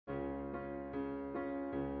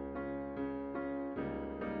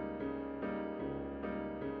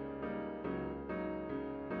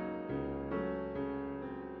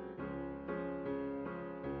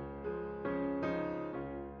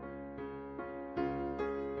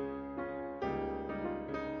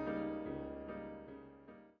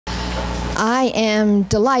I am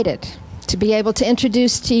delighted to be able to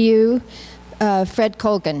introduce to you Fred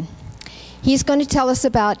Colgan. He's going to tell us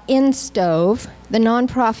about InStove, the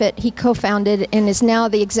nonprofit he co-founded and is now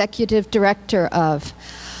the executive director of.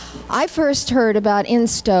 I first heard about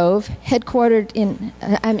InStove,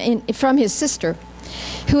 headquartered from his sister,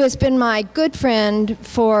 who has been my good friend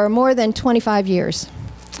for more than 25 years.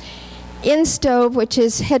 InStove, which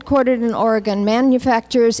is headquartered in Oregon,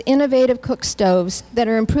 manufactures innovative cook stoves that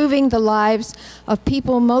are improving the lives of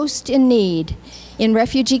people most in need in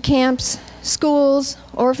refugee camps, schools,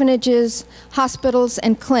 orphanages, hospitals,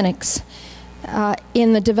 and clinics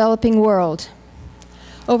in the developing world.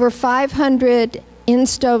 Over 500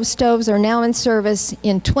 InStove stoves are now in service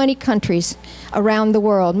in 20 countries around the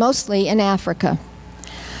world, mostly in Africa.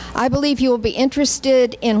 I believe you will be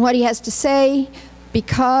interested in what he has to say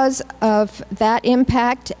because of that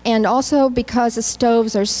impact and also because the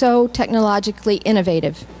stoves are so technologically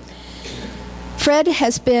innovative. Fred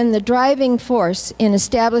has been the driving force in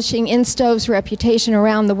establishing InStove's reputation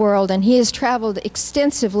around the world, and he has traveled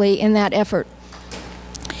extensively in that effort.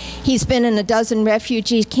 He's been in a dozen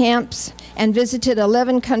refugee camps and visited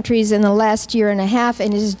 11 countries in the last year and a half,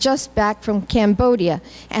 and is just back from Cambodia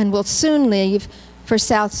and will soon leave for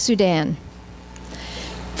South Sudan.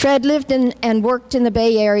 Fred lived in and worked in the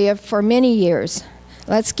Bay Area for many years.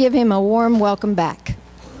 Let's give him a warm welcome back.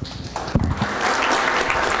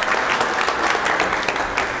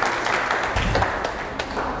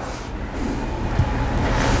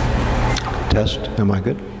 Test, am I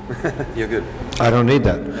good? You're good. I don't need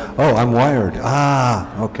that. Oh, I'm wired.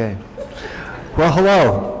 Ah, okay. Well,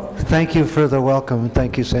 hello. Thank you for the welcome.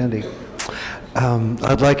 Thank you, Sandy.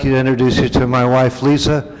 I'd like to introduce you to my wife,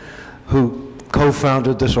 Lise, who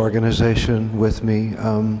co-founded this organization with me.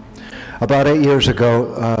 About 8 years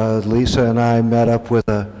ago, Lise and I met up with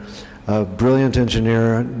a brilliant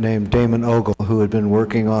engineer named Damon Ogle, who had been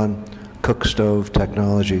working on cook stove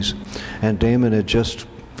technologies. And Damon had just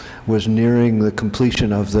was nearing the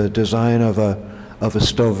completion of the design of a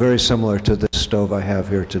stove very similar to this stove I have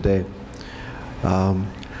here today.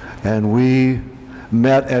 And we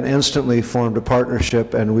met and instantly formed a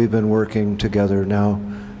partnership, and we've been working together now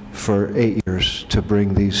for 8 years to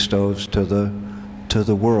bring these stoves to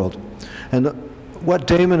the world. And what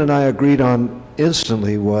Damon and I agreed on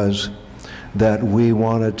instantly was that we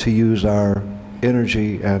wanted to use our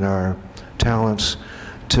energy and our talents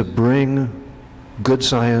to bring good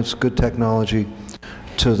science, good technology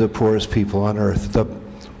to the poorest people on earth.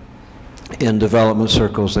 In development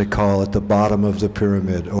circles, they call it the bottom of the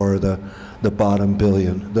pyramid, or the bottom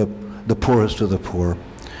billion, the poorest of the poor.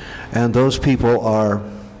 And those people are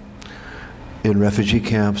in refugee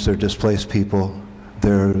camps, they're displaced people,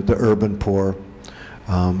 they're the urban poor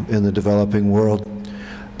in the developing world.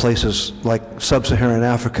 Places like sub-Saharan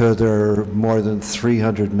Africa, there are more than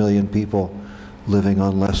 300 million people living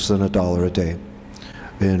on less than $1 a day.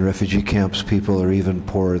 In refugee camps, people are even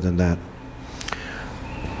poorer than that.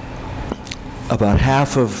 About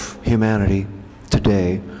half of humanity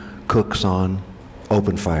today cooks on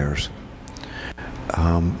open fires.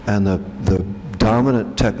 And the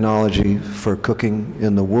dominant technology for cooking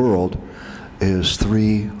in the world is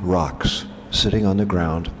 3 rocks sitting on the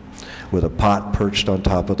ground with a pot perched on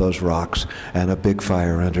top of those rocks and a big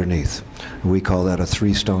fire underneath. We call that a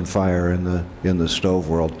 3-stone fire in the stove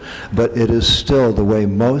world. But it is still the way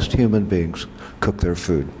most human beings cook their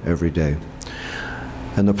food every day.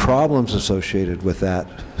 And the problems associated with that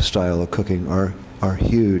style of cooking are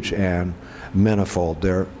huge and manifold.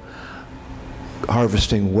 They're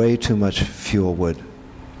harvesting way too much fuel wood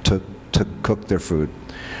to cook their food.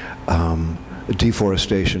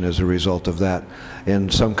 Deforestation is a result of that. In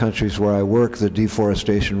some countries where I work, the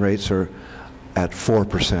deforestation rates are at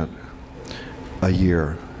 4% a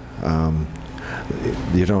year.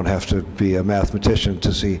 You don't have to be a mathematician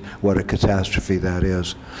to see what a catastrophe that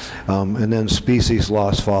is. And then species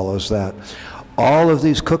loss follows that. All of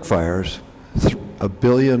these cook fires, 1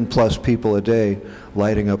 billion plus people a day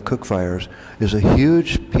lighting up cook fires, is a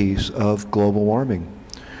huge piece of global warming.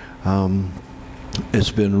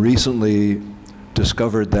 It's been recently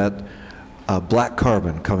discovered that black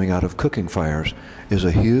carbon coming out of cooking fires is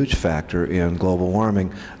a huge factor in global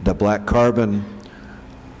warming. The black carbon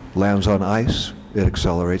lands on ice, it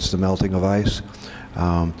accelerates the melting of ice,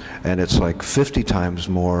 and it's like 50 times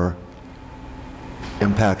more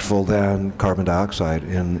impactful than carbon dioxide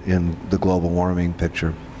in the global warming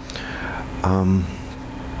picture. The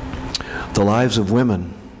lives of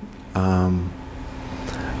women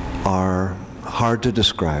are hard to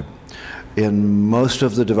describe. In most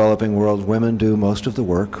of the developing world, women do most of the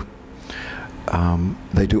work.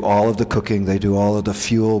 They do all of the cooking, they do all of the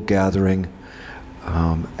fuel gathering,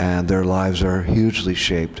 and their lives are hugely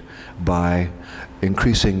shaped by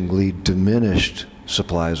increasingly diminished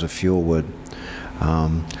supplies of fuel wood.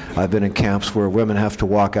 I've been in camps where women have to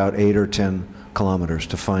walk out 8 or 10 kilometers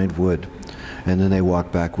to find wood, and then they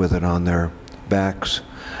walk back with it on their backs.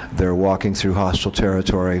 They're walking through hostile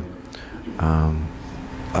territory.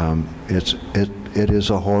 It is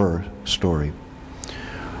a horror story.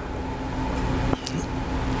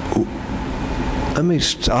 Let me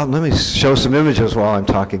show some images while I'm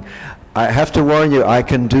talking. I have to warn you, I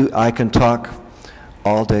can talk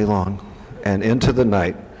all day long and into the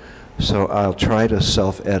night, so I'll try to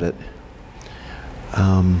self-edit.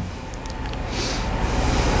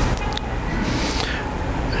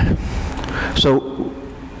 So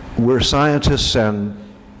we're scientists and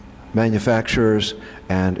manufacturers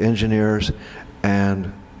and engineers,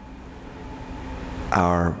 and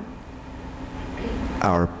our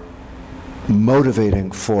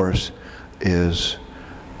motivating force is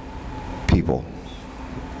people,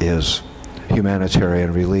 is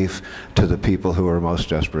humanitarian relief to the people who are most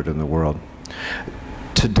desperate in the world.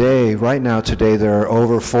 Today, right now, today, there are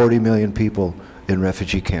over 40 million people in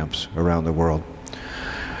refugee camps around the world.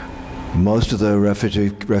 Most of the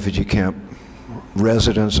refugee camp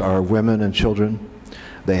residents are women and children.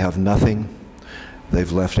 They have nothing.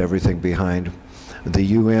 They've left everything behind. The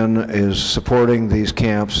UN is supporting these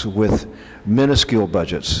camps with minuscule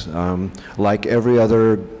budgets. Like every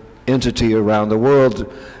other entity around the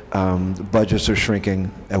world, budgets are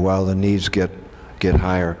shrinking while the needs get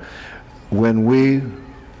higher. When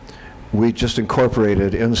we just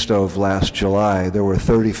incorporated InStove last July, there were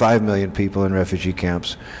 35 million people in refugee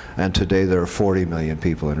camps, and today there are 40 million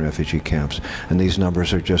people in refugee camps. And these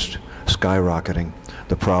numbers are just skyrocketing.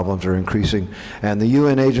 The problems are increasing. And the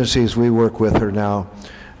UN agencies we work with are now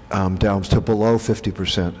down to below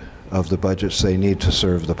 50% of the budgets they need to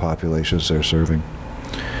serve the populations they're serving.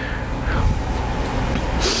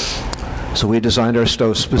 So we designed our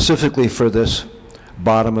stoves specifically for this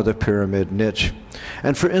bottom of the pyramid niche,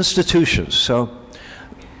 and for institutions. So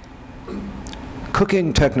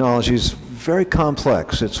cooking technology is very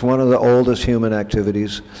complex. It's one of the oldest human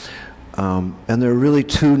activities, and there are really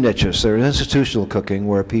two niches. There's institutional cooking,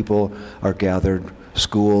 where people are gathered,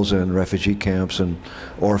 schools and refugee camps and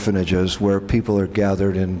orphanages, where people are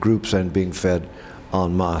gathered in groups and being fed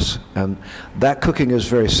en masse. And that cooking is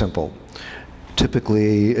very simple.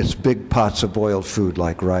 Typically, it's big pots of boiled food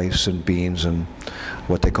like rice and beans, and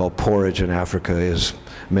what they call porridge in Africa is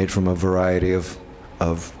made from a variety of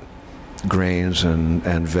grains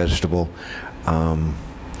and vegetable.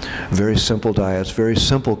 Very simple diets, very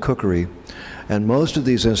simple cookery. And most of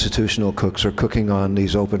these institutional cooks are cooking on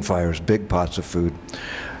these open fires, big pots of food.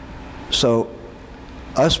 So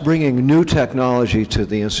us bringing new technology to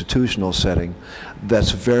the institutional setting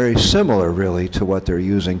that's very similar really to what they're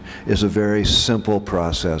using is a very simple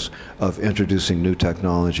process of introducing new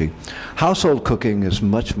technology. Household cooking is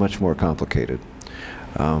much, much more complicated.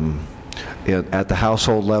 At the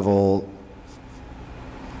household level,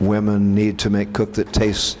 women need to cook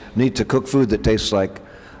food that tastes like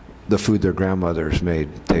the food their grandmothers made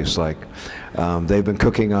taste like. They've been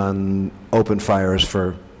cooking on open fires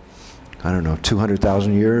for, I don't know,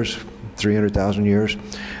 200,000 years, 300,000 years.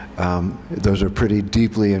 Those are pretty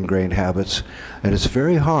deeply ingrained habits, and it's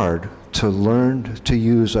very hard to learn to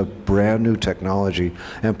use a brand new technology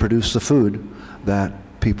and produce the food that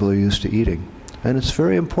people are used to eating. And it's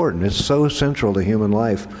very important. It's so central to human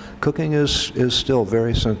life. Cooking is still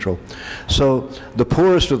very central. So the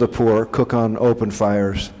poorest of the poor cook on open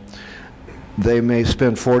fires. They may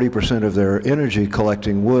spend 40% of their energy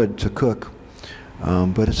collecting wood to cook,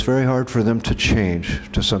 but it's very hard for them to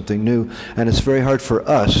change to something new. And it's very hard for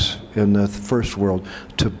us in the first world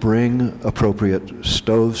to bring appropriate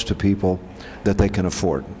stoves to people that they can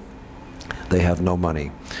afford. They have no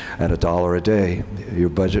money. At $1 a day, your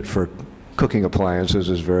budget for cooking appliances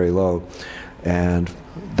is very low. And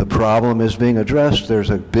the problem is being addressed. There's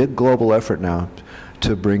a big global effort now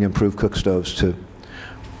to bring improved cook stoves to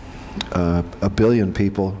 1 billion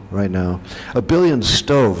people right now. 1 billion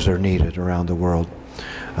stoves are needed around the world.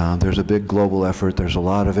 There's a big global effort. There's a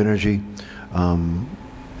lot of energy.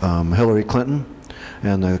 Hillary Clinton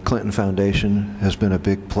and the Clinton Foundation has been a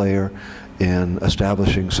big player in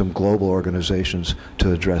establishing some global organizations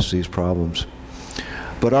to address these problems.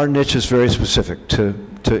 But our niche is very specific to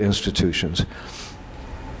institutions.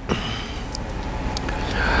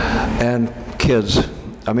 And kids.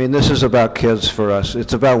 I mean, this is about kids for us.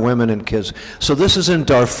 It's about women and kids. So this is in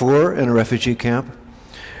Darfur in a refugee camp.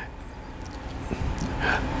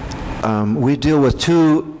 We deal with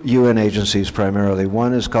two UN agencies primarily.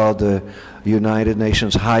 One is called the United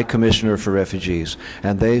Nations High Commissioner for Refugees,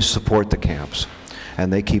 and they support the camps,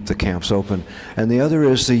 and they keep the camps open. And the other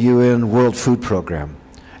is the UN World Food Program,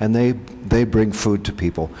 and they bring food to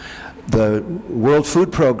people. The World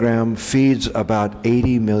Food Program feeds about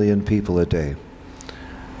 80 million people a day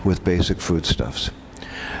with basic foodstuffs.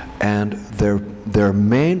 And their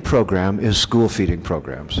main program is school feeding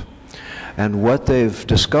programs. And what they've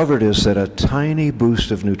discovered is that a tiny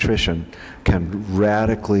boost of nutrition can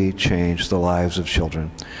radically change the lives of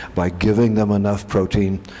children by giving them enough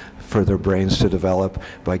protein for their brains to develop,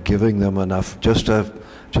 by giving them enough, just a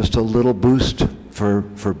little boost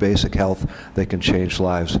for basic health. They can change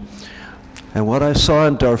lives. And what I saw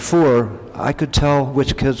in Darfur, I could tell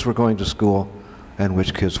which kids were going to school and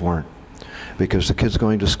which kids weren't. Because the kids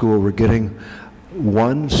going to school were getting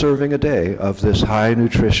 1 serving a day of this high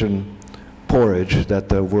nutrition porridge that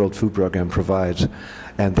the World Food Program provides,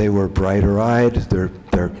 and they were brighter-eyed,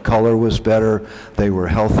 their color was better, they were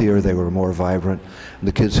healthier, they were more vibrant. And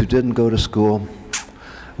the kids who didn't go to school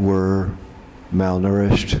were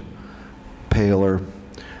malnourished, paler.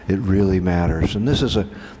 It really matters. And this is a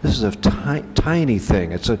tiny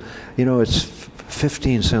thing. It's it's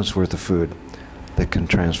 15 cents worth of food that can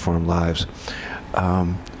transform lives.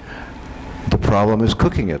 The problem is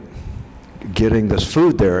cooking it. Getting this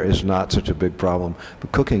food there is not such a big problem,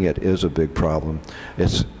 but cooking it is a big problem.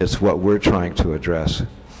 It's what we're trying to address.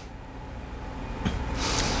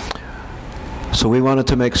 So we wanted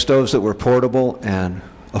to make stoves that were portable and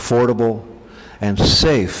affordable and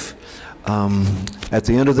safe. At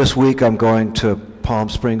the end of this week, I'm going to Palm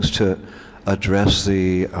Springs to address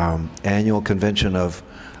the annual convention of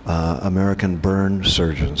American burn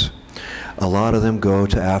surgeons. A lot of them go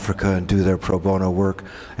to Africa and do their pro bono work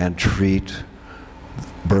and treat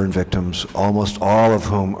burn victims, almost all of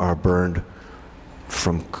whom are burned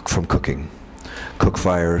from cooking. Cook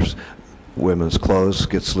fires, women's clothes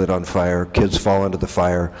get lit on fire, kids fall into the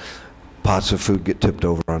fire, pots of food get tipped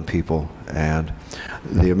over on people. And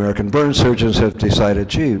the American burn surgeons have decided,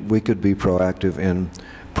 gee, we could be proactive in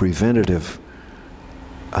preventative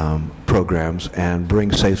programs and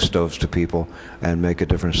bring safe stoves to people and make a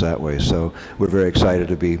difference that way. So we're very excited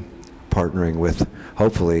to be partnering with,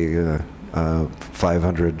 hopefully,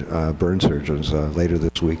 500 burn surgeons later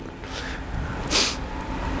this week.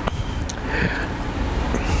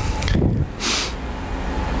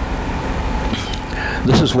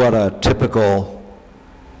 This is what a typical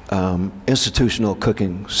institutional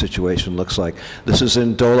cooking situation looks like. This is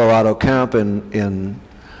in Dolorado Camp in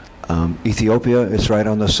Ethiopia. It's right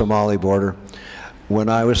on the Somali border. When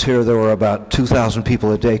I was here, there were about 2,000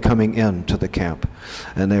 people a day coming in to the camp,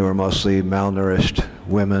 and they were mostly malnourished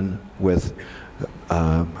women with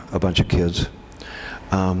a bunch of kids.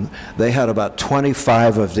 They had about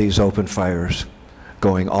 25 of these open fires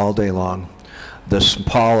going all day long. This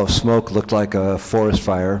pall of smoke looked like a forest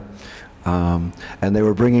fire, and they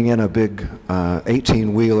were bringing in a big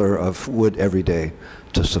 18-wheeler of wood every day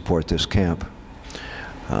to support this camp.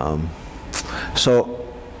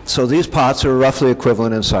 So these pots are roughly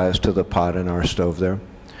equivalent in size to the pot in our stove there.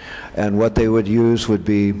 And what they would use would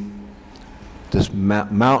be this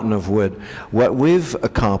mountain of wood. What we've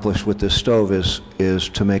accomplished with this stove is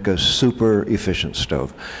to make a super efficient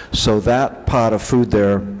stove. So that pot of food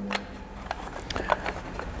there,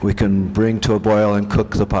 we can bring to a boil and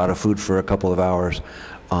cook the pot of food for a couple of hours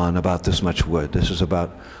on about this much wood. This is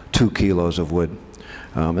about 2 kilos of wood.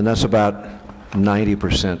 And that's about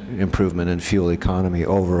 90% improvement in fuel economy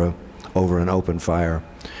over an open fire.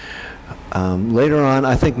 Later on,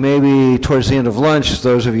 I think maybe towards the end of lunch,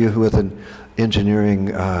 those of you who with an engineering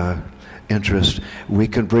interest, we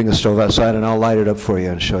can bring the stove outside and I'll light it up for you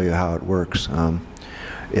and show you how it works.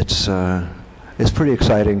 It's pretty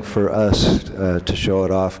exciting for us to show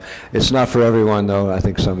it off. It's not for everyone, though. I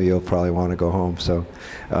think some of you will probably want to go home, so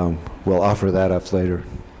we'll offer that up later.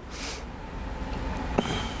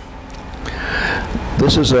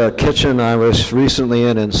 This is a kitchen I was recently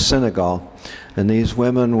in Senegal, and these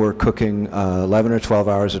women were cooking 11 or 12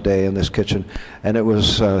 hours a day in this kitchen, and it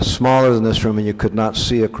was smaller than this room, and you could not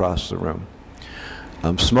see across the room.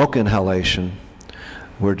 Smoke inhalation,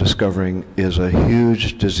 we're discovering, is a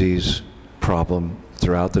huge disease problem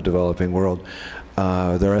throughout the developing world.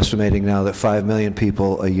 They're estimating now that 5 million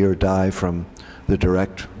people a year die from the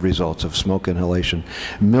direct results of smoke inhalation.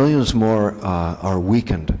 Millions more are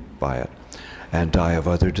weakened by it and die of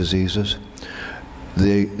other diseases.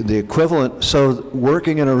 The equivalent, so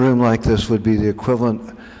working in a room like this would be the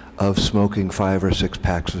equivalent of smoking 5 or 6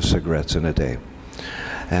 packs of cigarettes in a day.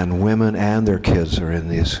 And women and their kids are in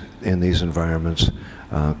these environments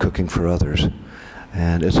cooking for others.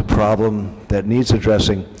 And it's a problem that needs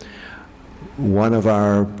addressing. One of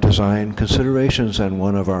our design considerations and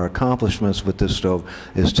one of our accomplishments with this stove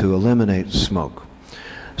is to eliminate smoke.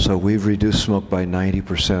 So we've reduced smoke by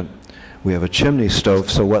 90%. We have a chimney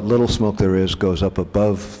stove, so what little smoke there is goes up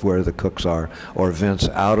above where the cooks are, or vents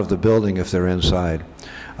out of the building if they're inside.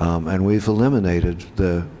 And we've eliminated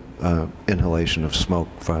the inhalation of smoke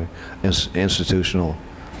by institutional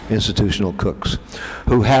cooks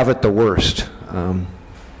who have it the worst.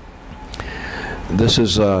 This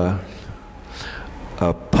is a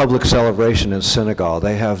public celebration in Senegal.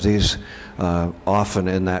 They have these often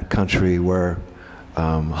in that country where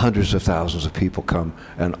hundreds of thousands of people come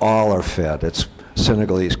and all are fed.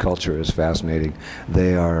 Senegalese culture is fascinating.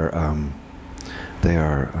 They are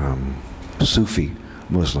Sufi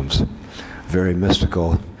Muslims, very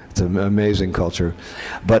mystical. It's an amazing culture.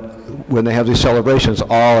 But when they have these celebrations,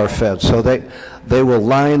 all are fed. So they will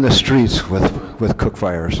line the streets with cook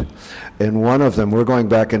fires. In one of them, we're going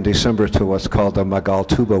back in December to what's called the Magal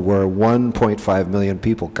Touba, where 1.5 million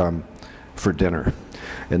people come for dinner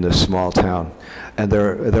in this small town. And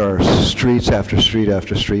there are streets after street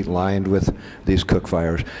after street lined with these cook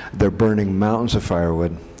fires. They're burning mountains of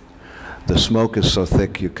firewood. The smoke is so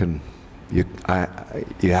thick you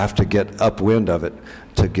have to get upwind of it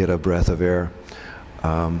to get a breath of air.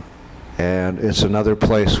 And it's another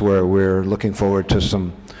place where we're looking forward to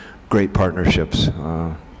some great partnerships.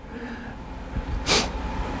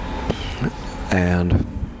 And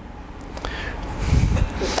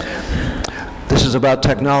this is about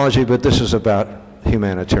technology, but this is about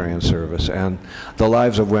humanitarian service and the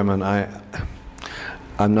lives of women.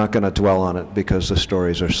 I'm not going to dwell on it because the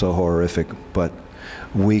stories are so horrific, but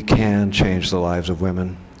we can change the lives of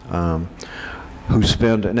women who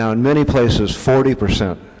spend, now in many places,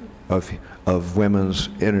 40% of women's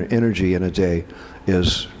energy in a day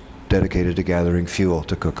is dedicated to gathering fuel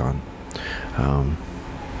to cook on.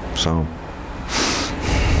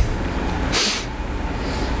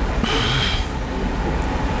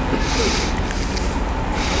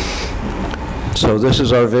 So this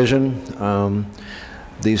is our vision.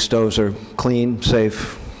 These stoves are clean,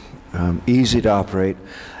 safe, easy to operate,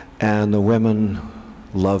 and the women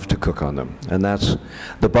love to cook on them. And that's,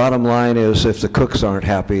 the bottom line is, if the cooks aren't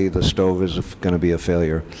happy, the stove is going to be a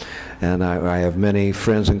failure. And I have many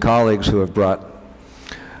friends and colleagues who have brought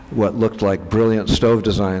what looked like brilliant stove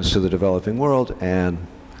designs to the developing world, and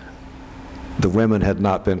the women had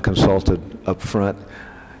not been consulted up front,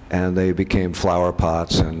 and they became flower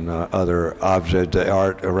pots and other object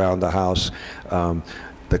art around the house.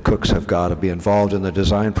 The cooks have got to be involved in the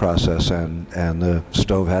design process, and the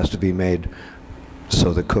stove has to be made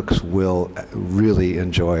so the cooks will really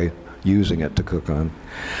enjoy using it to cook on.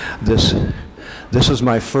 This is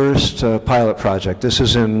my first pilot project. This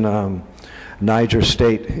is in Niger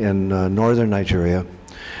State in northern Nigeria.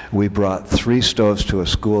 We brought 3 stoves to a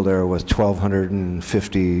school there with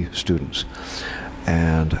 1,250 students.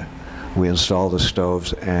 And we installed the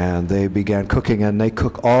stoves, and they began cooking, and they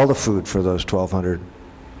cook all the food for those 1,200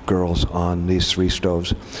 girls on these 3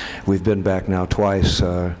 stoves. We've been back now twice.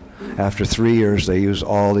 After 3 years, they use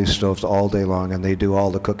all these stoves all day long, and they do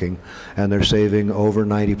all the cooking, and they're saving over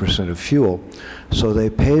 90% of fuel. So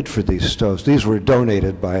they paid for these stoves. These were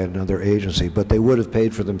donated by another agency, but they would have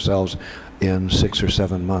paid for themselves in 6 or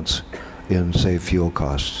 7 months in saved fuel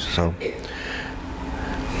costs.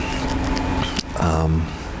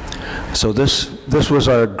 So this was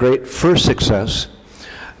our great first success,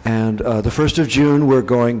 and the 1st of June we're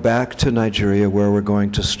going back to Nigeria, where we're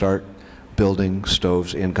going to start building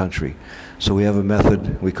stoves in country. So we have a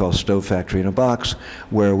method we call Stove Factory in a Box,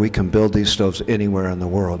 where we can build these stoves anywhere in the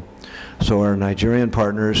world. So our Nigerian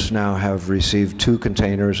partners now have received 2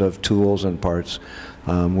 containers of tools and parts.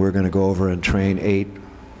 We're going to go over and train 8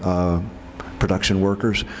 production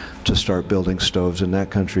workers to start building stoves in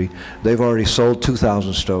that country. They've already sold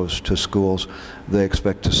 2,000 stoves to schools. They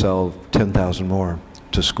expect to sell 10,000 more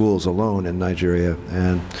to schools alone in Nigeria,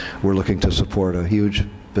 and we're looking to support a huge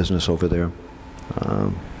business over there.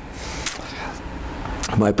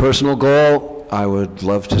 My personal goal, I would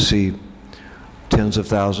love to see tens of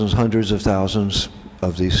thousands, hundreds of thousands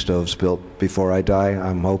of these stoves built before I die.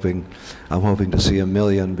 I'm hoping to see 1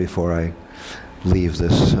 million before I leave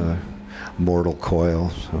this mortal coil.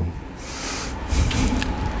 So.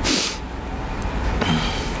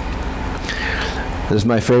 This is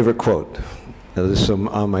my favorite quote. This is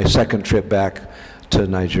on my 2nd trip back to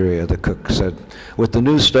Nigeria. The cook said, "With the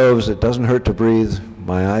new stoves, it doesn't hurt to breathe,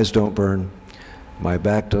 my eyes don't burn, my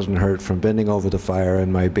back doesn't hurt from bending over the fire,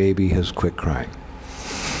 and my baby has quit crying."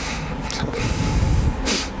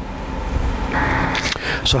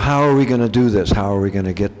 So how are we going to do this? How are we going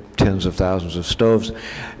to get tens of thousands of stoves?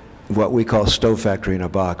 What we call Stove Factory in a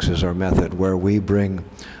Box is our method, where we bring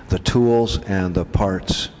the tools and the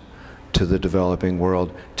parts to the developing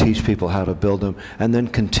world, teach people how to build them, and then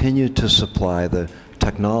continue to supply the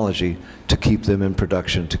technology to keep them in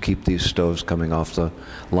production, to keep these stoves coming off the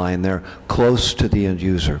line there, close to the end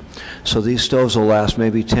user. So these stoves will last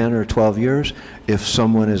maybe 10 or 12 years if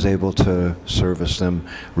someone is able to service them,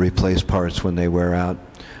 replace parts when they wear out.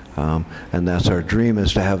 And that's our dream,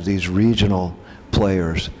 is to have these regional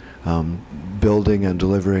players building and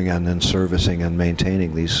delivering and then servicing and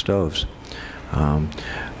maintaining these stoves.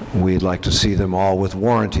 We'd like to see them all with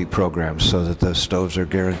warranty programs so that the stoves are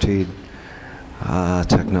guaranteed.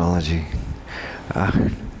 Technology.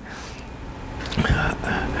 Right.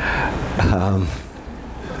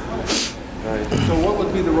 So what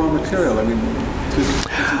would be the raw material? I mean, is it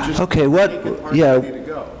just okay,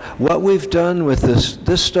 what we've done with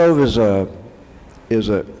this stove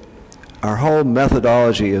our whole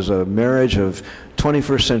methodology is a marriage of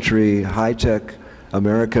 21st century high-tech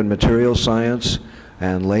American material science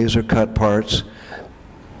and laser cut parts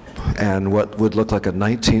and what would look like a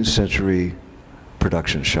 19th century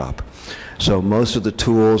production shop. So most of the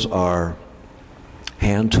tools are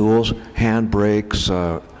hand tools, hand brakes,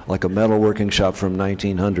 like a metalworking shop from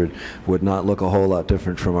 1900 would not look a whole lot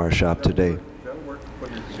different from our shop today.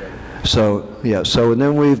 So yeah, so and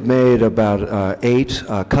then we've made about 8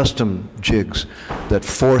 custom jigs that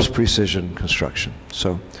force precision construction.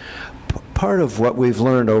 So part of what we've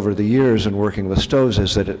learned over the years in working with stoves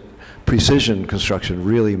is that precision construction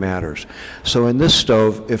really matters. So in this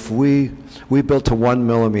stove, if we built to 1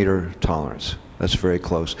 millimeter tolerance, that's very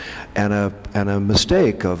close, and a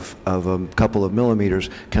mistake of a couple of millimeters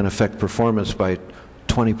can affect performance by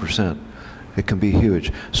 20%. It can be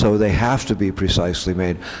huge. So they have to be precisely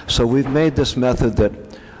made. So we've made this method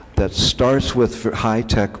that starts with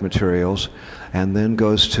high-tech materials and then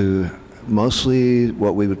goes to mostly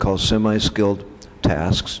what we would call semi-skilled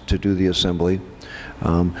tasks to do the assembly.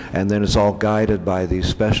 And then it's all guided by these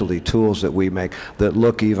specialty tools that we make that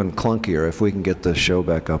look even clunkier. If we can get the show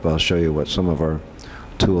back up, I'll show you what some of our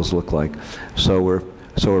tools look like. So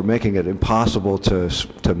we're making it impossible to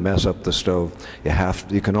mess up the stove.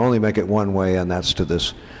 You can only make it one way, and that's to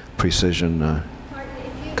this precision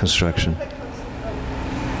construction.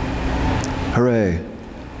 Hooray!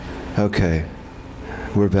 Okay,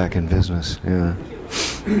 we're back in business. Yeah.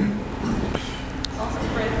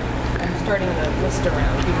 I'm starting the list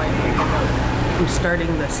around. You might make a note. I'm starting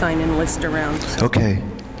the sign-in list around. So. Okay.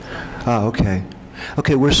 Okay.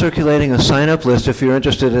 Okay, we're circulating a sign-up list. If you're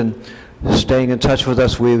interested in staying in touch with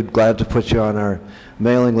us, we're glad to put you on our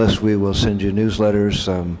mailing list. We will send you newsletters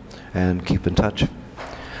and keep in touch.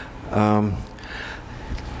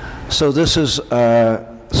 So this is a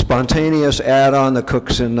spontaneous add-on. The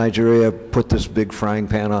cooks in Nigeria put this big frying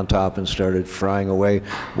pan on top and started frying away.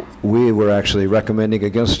 We were actually recommending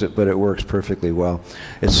against it, but it works perfectly well.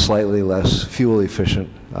 It's slightly less fuel efficient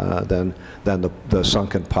than the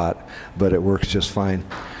sunken pot, but it works just fine.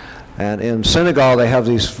 And in Senegal, they have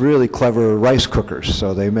these really clever rice cookers.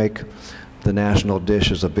 So they make the national dish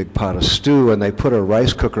as a big pot of stew, and they put a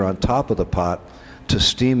rice cooker on top of the pot to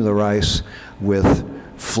steam the rice with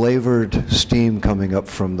flavored steam coming up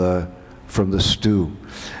from the stew.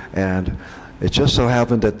 And it just so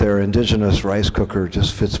happened that their indigenous rice cooker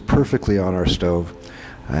just fits perfectly on our stove,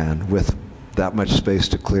 and with that much space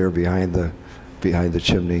to clear behind the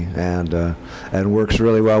chimney, and works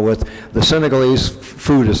really well with the Senegalese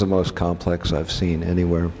food. Is the most complex I've seen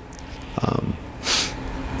anywhere.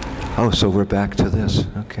 Oh, so we're back to this.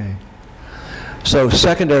 Okay. So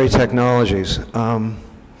secondary technologies.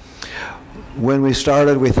 When we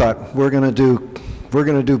started, we thought we're going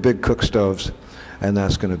to do big cook stoves, and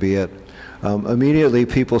that's going to be it. Immediately,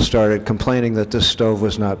 people started complaining that this stove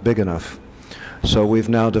was not big enough. So we've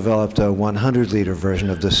now developed a 100-liter version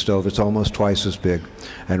of this stove. It's almost twice as big,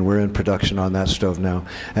 and we're in production on that stove now.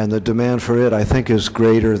 And the demand for it, I think, is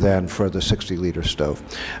greater than for the 60-liter stove.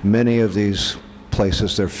 Many of these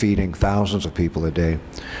places, they're feeding thousands of people a day.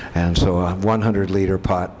 And so a 100-liter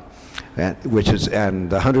pot, and the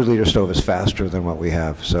 100-liter stove is faster than what we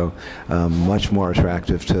have, so much more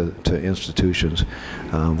attractive to institutions.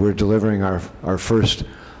 We're delivering our first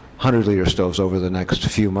 100-liter stoves over the next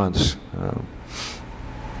few months.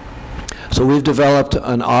 So we've developed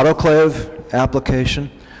an autoclave application,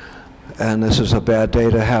 and this is a bad day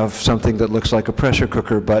to have something that looks like a pressure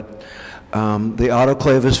cooker, but the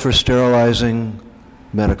autoclave is for sterilizing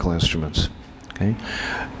medical instruments. Okay?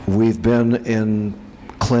 We've been in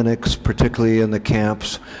clinics, particularly in the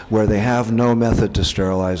camps, where they have no method to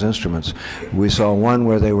sterilize instruments. We saw one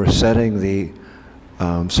where they were setting the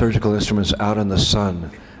surgical instruments out in the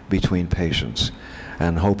sun between patients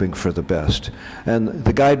and hoping for the best. And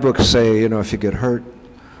the guidebooks say, you know, if you get hurt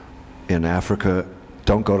in Africa,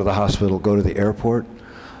 don't go to the hospital, go to the airport.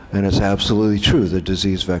 And it's absolutely true. The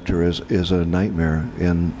disease vector is a nightmare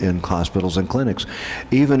in hospitals and clinics.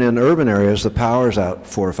 Even in urban areas, the power's out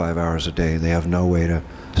 4 or 5 hours a day. They have no way to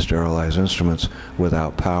sterilize instruments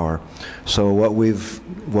without power. So what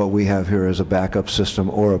we have here is a backup system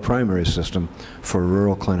or a primary system for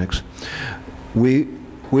rural clinics. We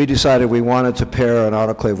decided we wanted to pair an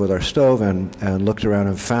autoclave with our stove and looked around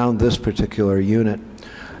and found this particular unit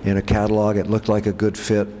in a catalog. It looked like a good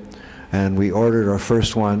fit. And we ordered our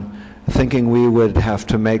first one, thinking we would have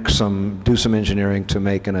to do some engineering to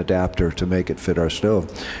make an adapter to make it fit our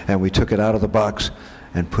stove. And we took it out of the box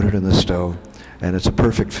and put it in the stove, and it's a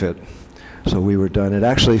perfect fit. So we were done. It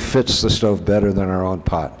actually fits the stove better than our own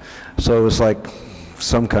pot. So it was like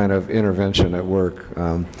some kind of intervention at work.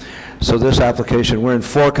 So this application, we're in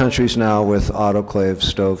 4 countries now with autoclave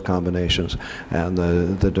stove combinations, and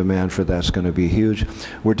the demand for that's going to be huge.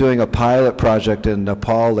 We're doing a pilot project in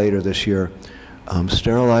Nepal later this year,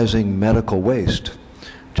 sterilizing medical waste,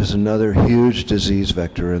 which is another huge disease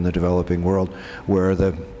vector in the developing world, where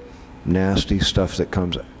the nasty stuff that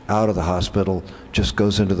comes out of the hospital just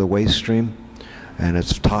goes into the waste stream, and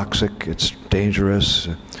it's toxic, it's dangerous.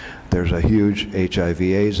 There's a huge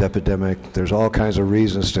HIV/AIDS epidemic. There's all kinds of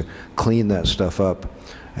reasons to clean that stuff up,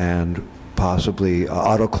 and possibly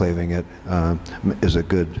autoclaving it is a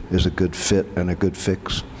good fit and a good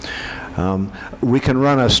fix. We can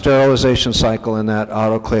run a sterilization cycle in that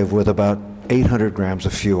autoclave with about 800 grams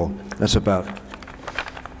of fuel. That's about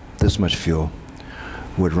this much fuel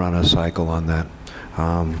would run a cycle on that.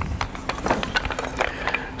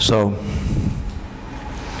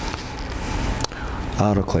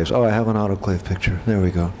 Autoclaves. Oh, I have an autoclave picture. There we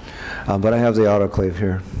go. But I have the autoclave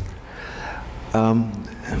here.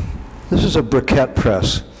 This is a briquette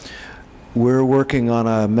press. We're working on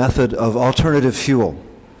a method of alternative fuel.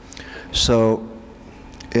 So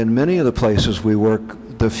in many of the places we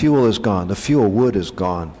work, the fuel is gone. The fuel wood is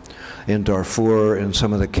gone. In Darfur, in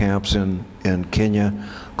some of the camps in Kenya,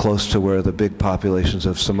 close to where the big populations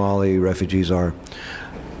of Somali refugees are.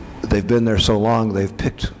 They've been there so long, they've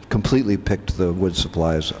completely picked the wood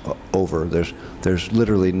supplies over. There's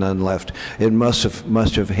literally none left. In much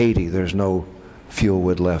of Haiti, there's no fuel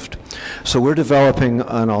wood left. So we're developing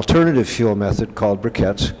an alternative fuel method called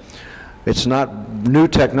briquettes. It's not new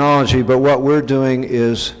technology, but what we're doing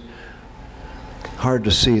is hard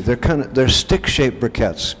to see. They're stick-shaped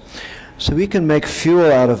briquettes. So we can make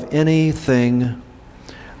fuel out of anything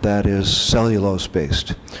that is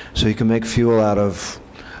cellulose-based. So you can make fuel out of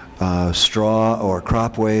straw or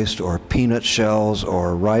crop waste or peanut shells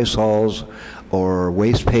or rice hulls or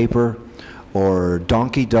waste paper or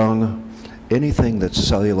donkey dung. Anything that's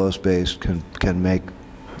cellulose-based can make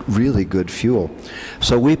really good fuel.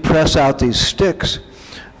 So we press out these sticks.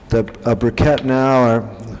 A briquette now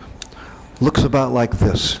looks about like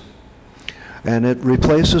this. And it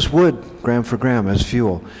replaces wood gram for gram as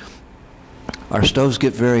fuel. Our stoves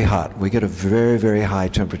get very hot. We get a very, very high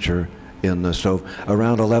temperature in the stove,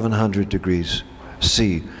 around 1100 degrees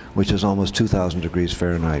C, which is almost 2000 degrees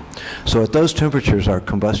Fahrenheit. So at those temperatures, our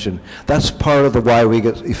combustion, that's part of why we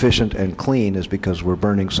get efficient and clean, is because we're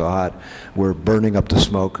burning so hot. We're burning up the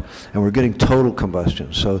smoke, and we're getting total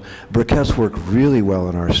combustion. So briquettes work really well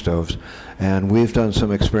in our stoves, and we've done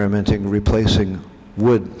some experimenting replacing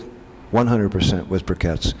wood 100% with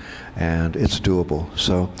briquettes, and it's doable.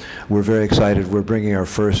 So we're very excited. We're bringing our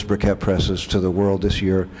first briquette presses to the world this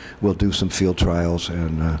year. We'll do some field trials,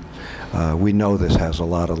 and we know this has a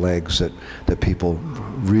lot of legs, that people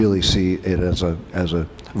really see it as a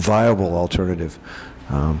viable alternative.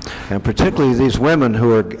 And particularly these women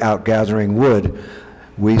who are out gathering wood,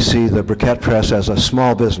 we see the briquette press as a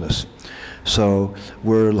small business. So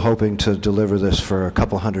we're hoping to deliver this for a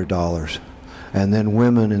couple $100. And then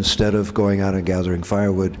women, instead of going out and gathering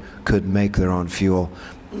firewood, could make their own fuel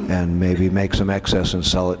and maybe make some excess and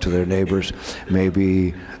sell it to their neighbors,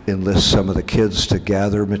 maybe enlist some of the kids to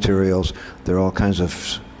gather materials. There are all kinds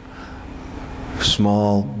of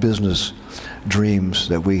small business dreams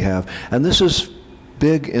that we have. And this is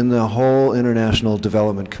big in the whole international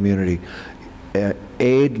development community.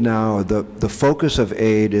 Aid now, the focus of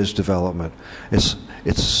aid is development.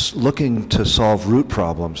 It's looking to solve root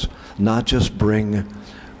problems, not just bring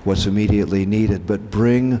what's immediately needed, but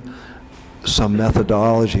bring some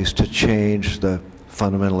methodologies to change the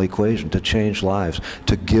fundamental equation, to change lives,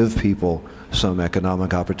 to give people some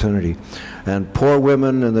economic opportunity. And poor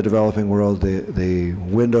women in the developing world, the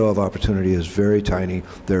window of opportunity is very tiny.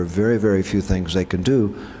 There are very, very few things they can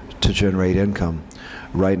do to generate income.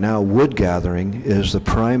 Right now, wood gathering is the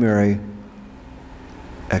primary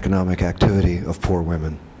economic activity of poor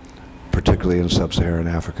women, particularly in sub-Saharan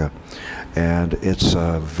Africa. And it's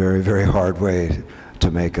a very, very hard way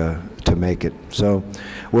to make it. So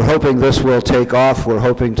we're hoping this will take off. We're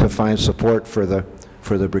hoping to find support for the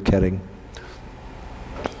briquetting.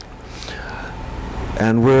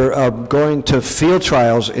 And we're going to field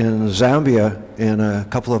trials in Zambia in a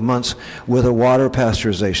couple of months with a water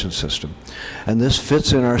pasteurization system. And this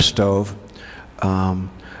fits in our stove. About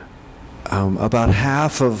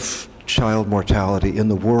half of child mortality in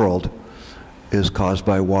the world is caused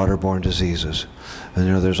by waterborne diseases. And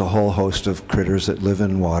you know, there's a whole host of critters that live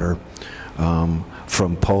in water,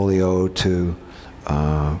 from polio to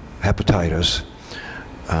hepatitis,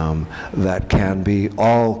 that can be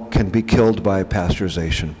killed by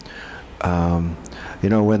pasteurization. You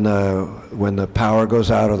know, when the power goes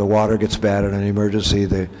out or the water gets bad in an emergency,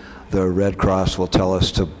 the Red Cross will tell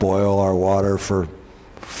us to boil our water for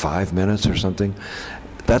 5 minutes or something.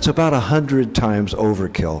 That's about 100 times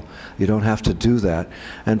overkill. You don't have to do that.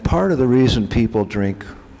 And part of the reason people drink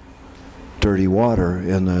dirty water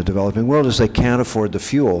in the developing world is they can't afford the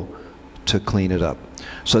fuel to clean it up.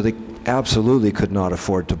 So they absolutely could not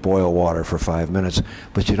afford to boil water for 5 minutes,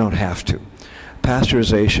 but you don't have to.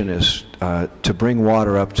 Pasteurization is to bring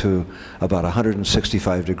water up to about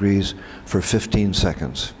 165 degrees for 15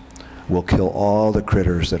 seconds. Will kill all the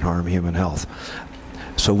critters that harm human health.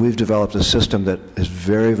 So we've developed a system that is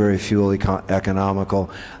very, very fuel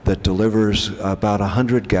economical, that delivers about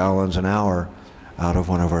 100 gallons an hour out of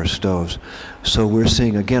one of our stoves. So we're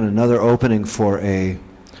seeing, again, another opening for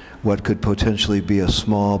what could potentially be a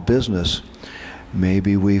small business.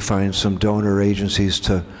 Maybe we find some donor agencies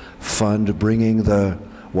to fund bringing the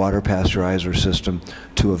water pasteurizer system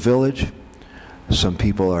to a village. Some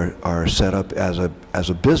people are set up as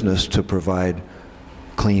a business to provide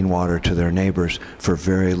clean water to their neighbors for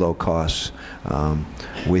very low costs.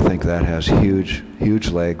 We think that has huge, huge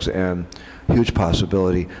legs and huge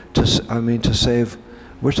possibility to save,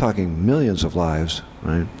 we're talking millions of lives,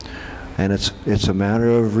 right? And it's a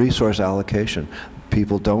matter of resource allocation.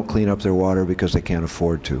 People don't clean up their water because they can't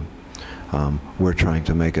afford to. We're trying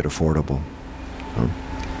to make it affordable.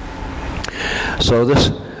 So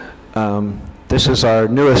this is our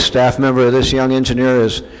newest staff member. This young engineer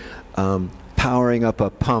is powering up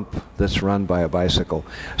a pump that's run by a bicycle.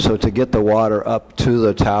 So to get the water up to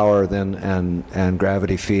the tower then and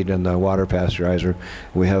gravity feed in the water pasteurizer,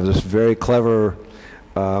 we have this very clever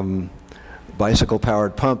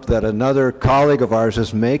bicycle-powered pump that another colleague of ours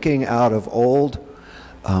is making out of old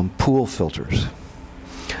pool filters.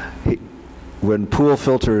 When pool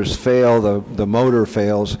filters fail, the motor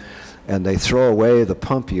fails, and they throw away the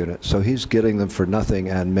pump unit. So he's getting them for nothing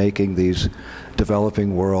and making these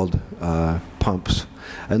developing world pumps.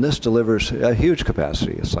 And this delivers a huge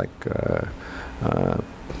capacity. It's like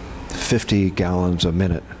 50 gallons a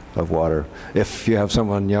minute of water, if you have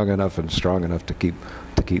someone young enough and strong enough to keep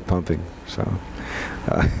pumping. So,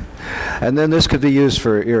 and then this could be used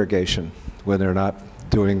for irrigation when they're not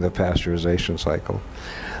doing the pasteurization cycle.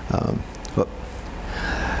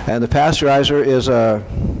 And the pasteurizer is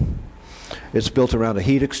it's built around a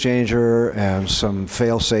heat exchanger and some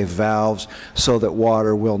fail-safe valves so that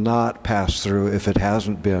water will not pass through if it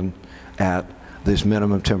hasn't been at these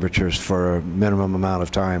minimum temperatures for a minimum amount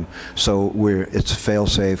of time. So it's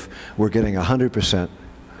fail-safe. We're getting 100%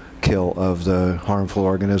 kill of the harmful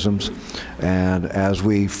organisms, and as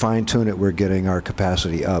we fine-tune it, we're getting our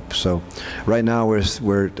capacity up. So right now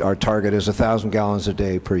our target is 1,000 gallons a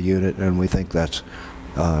day per unit, and we think that's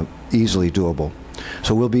easily doable.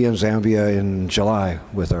 So we'll be in Zambia in July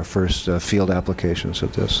with our first field applications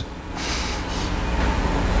of this.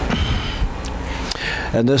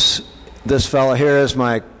 And this fellow here is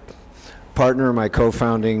my partner, my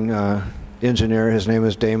co-founding engineer. His name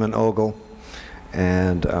is Damon Ogle,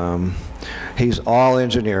 and he's all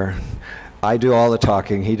engineer. I do all the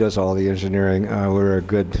talking. He does all the engineering. We're a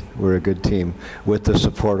good team with the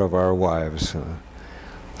support of our wives.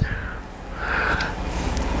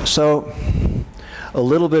 So, a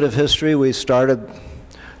little bit of history. We started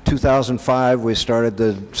 2005. We started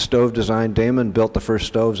the stove design. Damon built the first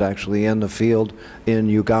stoves actually in the field in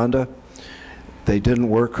Uganda. They didn't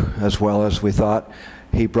work as well as we thought.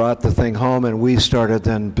 He brought the thing home, and we started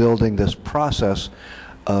then building this process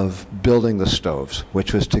of building the stoves,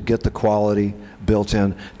 which was to get the quality built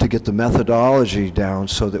in, to get the methodology down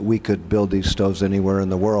so that we could build these stoves anywhere in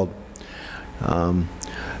the world.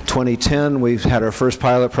 2010, we've had our first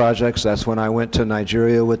pilot projects. That's when I went to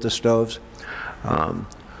Nigeria with the stoves.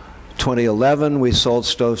 2011, we sold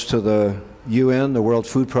stoves to the UN, the World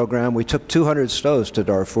Food Program. We took 200 stoves to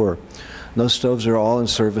Darfur. Those stoves are all in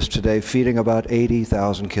service today, feeding about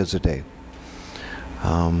 80,000 kids a day.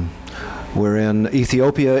 We're in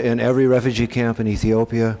Ethiopia, in every refugee camp in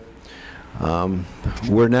Ethiopia.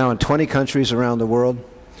 We're now in 20 countries around the world.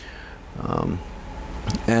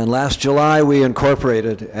 And last July, we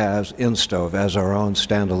incorporated as InStove, as our own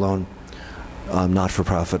standalone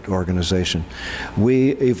not-for-profit organization.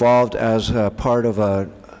 We evolved as a part of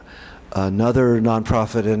another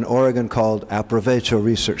nonprofit in Oregon called Aprovecho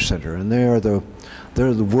Research Center, and they're the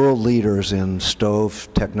world leaders in stove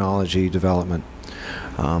technology development.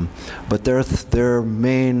 But their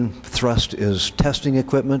main thrust is testing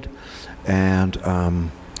equipment, and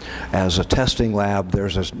as a testing lab,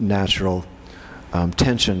 there's a natural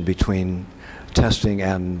tension between testing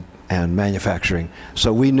and manufacturing.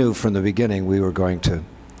 So we knew from the beginning we were going to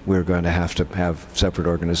have to have separate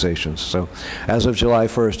organizations. So as of July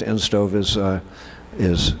 1st, InStove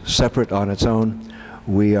is separate on its own.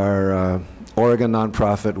 We are Oregon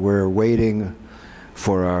nonprofit. We're waiting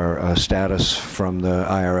for our status from the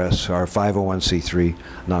IRS, our 501c3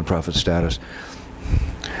 nonprofit status.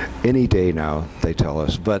 Any day now, they tell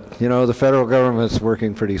us. But, you know, the federal government's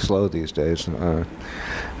working pretty slow these days,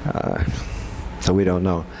 so we don't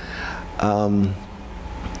know.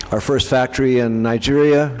 Our first factory in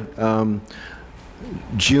Nigeria,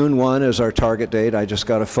 June 1 is our target date. I just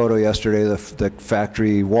got a photo yesterday. The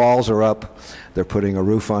factory walls are up. They're putting a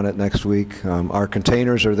roof on it next week. Our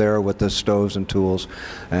containers are there with the stoves and tools,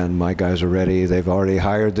 and my guys are ready. They've already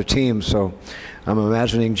hired the team, so I'm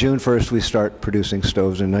imagining June 1st we start producing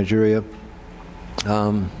stoves in Nigeria.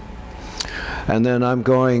 And then I'm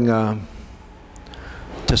going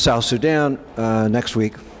to South Sudan next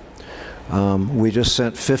week. We just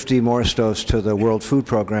sent 50 more stoves to the World Food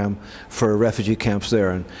Program for refugee camps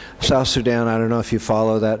there. And South Sudan, I don't know if you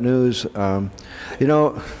follow that news. You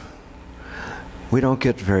know, we don't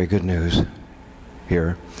get very good news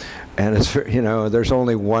here. And it's, you know, there's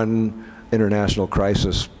only one international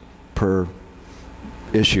crisis per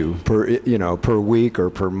issue, per week or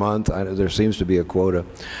per month. There seems to be a quota.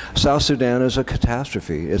 South Sudan is a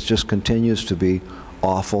catastrophe. It just continues to be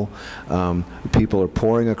awful. People are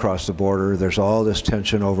pouring across the border. There's all this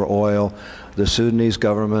tension over oil. The Sudanese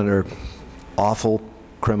government are awful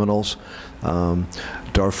criminals.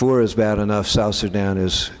 Darfur is bad enough. South Sudan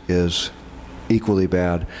is equally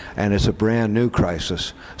bad, and it's a brand new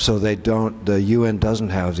crisis. So the UN doesn't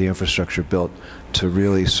have the infrastructure built to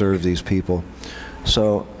really serve these people.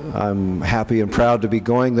 So I'm happy and proud to be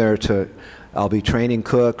going there I'll be training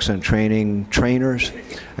cooks and training trainers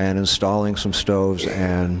and installing some stoves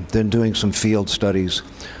and then doing some field studies.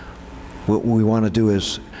 What we want to do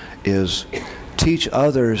is teach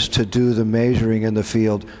others to do the measuring in the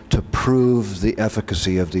field to prove the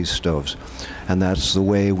efficacy of these stoves. And that's the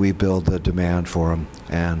way we build the demand for them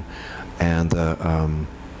and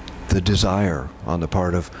the desire on the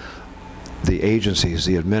part of the agencies,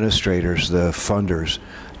 the administrators, the funders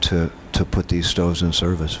to put these stoves in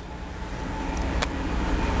service.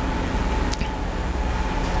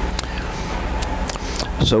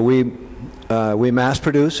 So we mass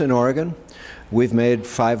produce in Oregon. We've made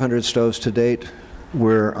 500 stoves to date.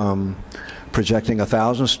 We're projecting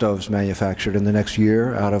 1,000 stoves manufactured in the next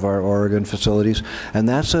year out of our Oregon facilities, and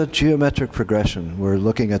that's a geometric progression. We're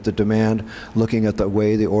looking at the demand, looking at the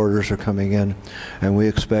way the orders are coming in, and we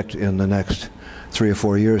expect in the next 3 or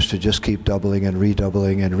 4 years to just keep doubling and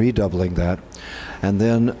redoubling that. And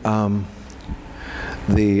then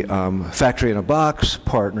the factory-in-a-box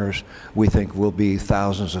partners, we think, will be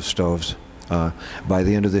thousands of stoves. By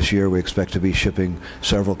the end of this year, we expect to be shipping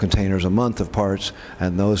several containers a month of parts,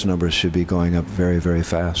 and those numbers should be going up very, very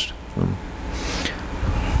fast.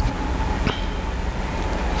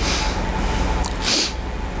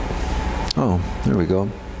 Oh, there we go.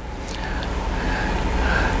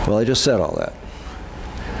 Well, I just said all that.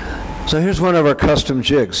 So here's one of our custom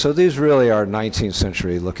jigs. So these really are 19th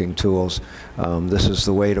century looking tools. This is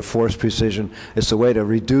the way to force precision. It's the way to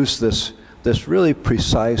reduce this really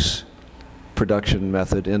precise production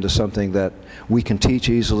method into something that we can teach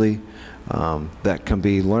easily, that can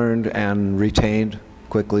be learned and retained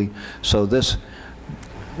quickly. So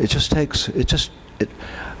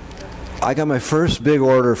I got my first big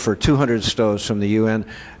order for 200 stoves from the UN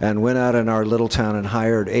and went out in our little town and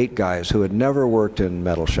hired 8 guys who had never worked in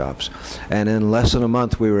metal shops. And in less than a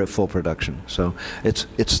month, we were at full production. So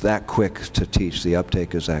it's that quick to teach. The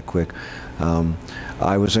uptake is that quick.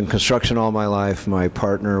 I was in construction all my life. My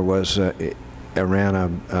partner was ran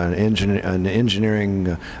an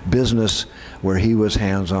engineering business where he was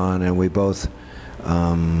hands-on, and we both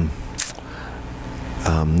know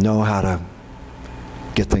how to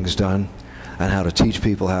get things done and how to teach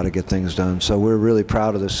people how to get things done. So we're really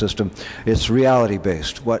proud of this system. It's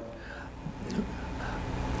reality-based.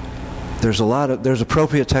 There's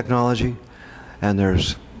appropriate technology and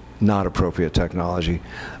there's not appropriate technology.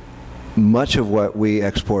 Much of what we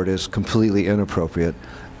export is completely inappropriate.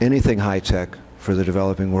 Anything high-tech for the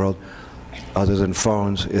developing world other than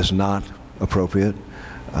phones is not appropriate.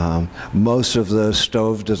 Most of the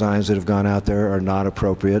stove designs that have gone out there are not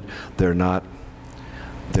appropriate.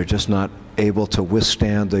 They're just not able to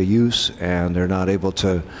withstand the use, and they're not able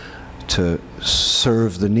to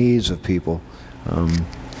serve the needs of people.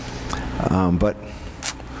 But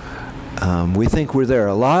we think we're there.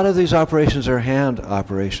 A lot of these operations are hand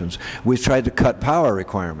operations. We've tried to cut power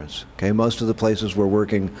requirements. Okay, most of the places we're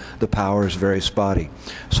working, the power is very spotty.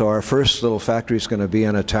 So our first little factory is going to be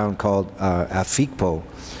in a town called Afikpo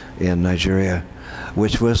in Nigeria,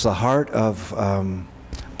 which was the heart of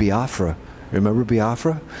Biafra. Remember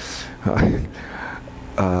Biafra?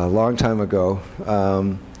 A long time ago.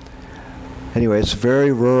 Anyway, it's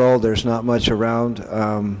very rural. There's not much around.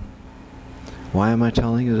 Why am I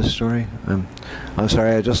telling you this story? I'm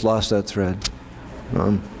sorry, I just lost that thread.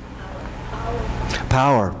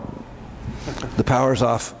 Power. The power's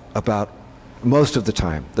off about, most of the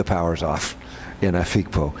time, the power's off in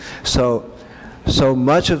Afikpo. So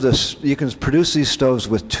much of this, you can produce these stoves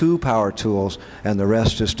with 2 power tools, and the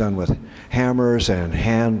rest is done with hammers and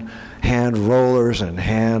hand rollers and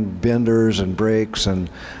hand benders and brakes, and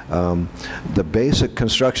the basic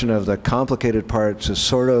construction of the complicated parts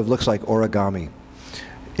is looks like origami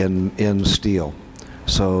in steel.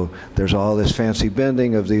 So there's all this fancy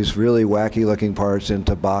bending of these really wacky looking parts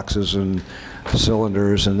into boxes and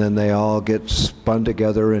cylinders, and then they all get spun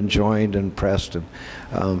together and joined and pressed, and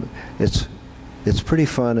it's pretty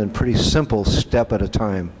fun and pretty simple, step at a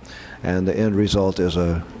time, and the end result is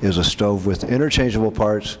a stove with interchangeable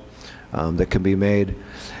parts that can be made.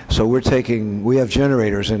 So we have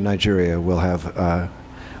generators in Nigeria.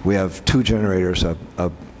 We have 2 generators, a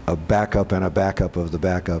backup and a backup of the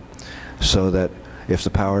backup, so that if the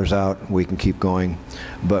power's out, we can keep going.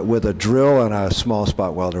 But with a drill and a small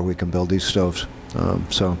spot welder, we can build these stoves.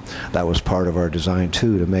 So that was part of our design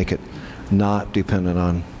too, to make it not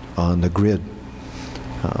dependent on the grid.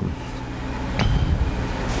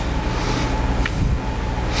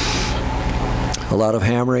 A lot of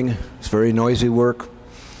hammering. It's very noisy work.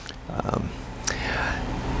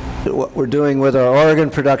 What we're doing with our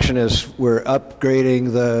Oregon production is we're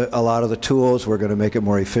upgrading a lot of the tools. We're going to make it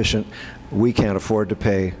more efficient. We can't afford to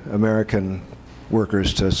pay American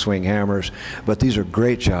workers to swing hammers, but these are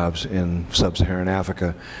great jobs in sub-Saharan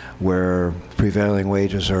Africa, where prevailing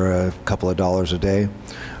wages are a couple of dollars a day.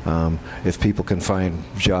 If people can find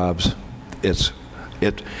jobs,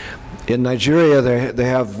 in Nigeria, they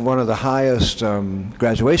have one of the highest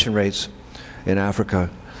graduation rates in Africa,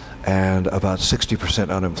 and about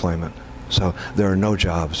 60% unemployment. So there are no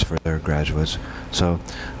jobs for their graduates. So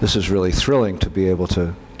this is really thrilling to be able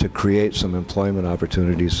to create some employment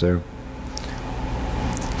opportunities there.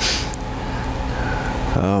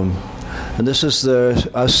 And this is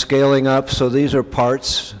us scaling up. So these are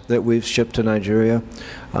parts that we've shipped to Nigeria.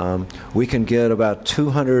 We can get about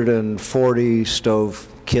 240 stove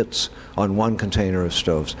kits on 1 container of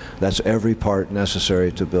stoves. That's every part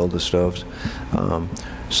necessary to build the stoves.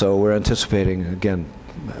 So we're anticipating, again,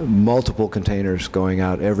 multiple containers going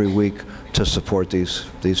out every week to support these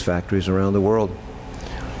factories around the world.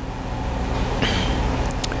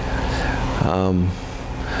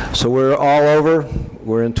 So we're all over.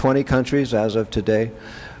 We're in 20 countries as of today.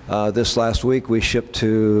 This last week we shipped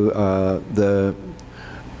to the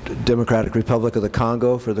Democratic Republic of the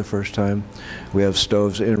Congo for the first time. We have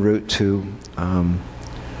stoves en route to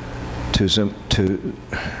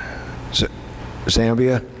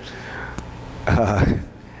Zambia.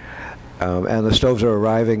 And the stoves are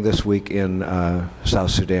arriving this week in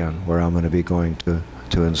South Sudan, where I'm going to be going to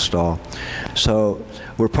install. So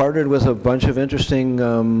we're partnered with a bunch of interesting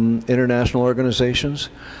international organizations.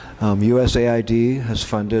 USAID has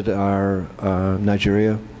funded our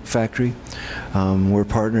Nigeria factory. We're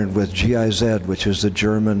partnered with GIZ, which is the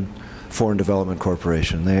German Foreign Development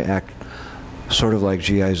Corporation. They act sort of like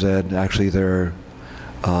GIZ. Actually, they're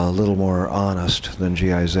a little more honest than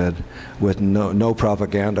GIZ, with no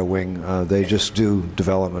propaganda wing. They just do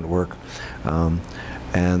development work, and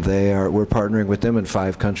we're partnering with them in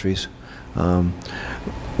 5 countries.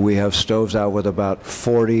 We have stoves out with about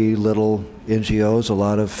 40 little NGOs. A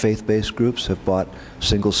lot of faith-based groups have bought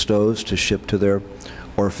single stoves to ship to their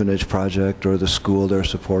orphanage project or the school they're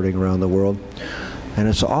supporting around the world. And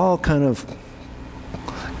it's all kind of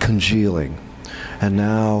congealing. And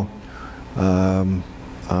now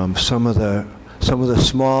some of the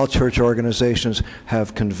small church organizations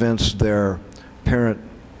have convinced their parent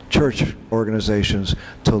church organizations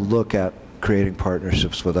to look at creating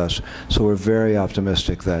partnerships with us. So we're very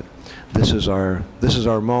optimistic that this is our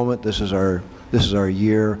moment, this is our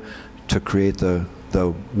year to create the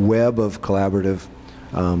web of collaborative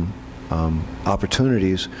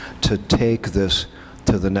opportunities to take this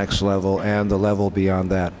to the next level and the level beyond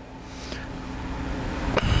that.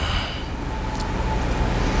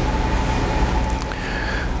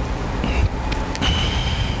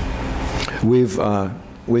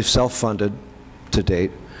 We've self-funded to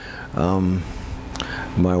date.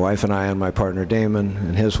 My wife and I and my partner Damon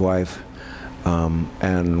and his wife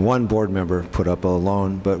and one board member put up a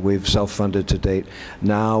loan, but we've self-funded to date.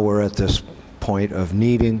 Now we're at this point of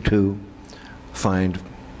needing to find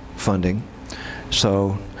funding.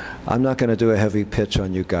 So I'm not going to do a heavy pitch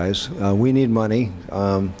on you guys. We need money.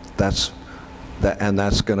 That's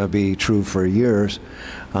going to be true for years.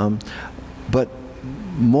 But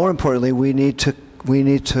more importantly, we need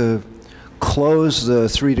to close the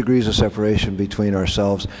 3 degrees of separation between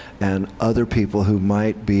ourselves and other people who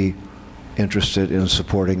might be interested in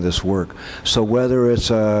supporting this work. So whether it's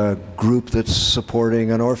a group that's supporting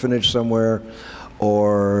an orphanage somewhere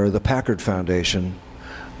or the Packard Foundation,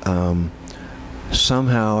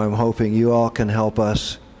 somehow I'm hoping you all can help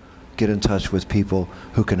us get in touch with people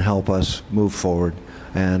who can help us move forward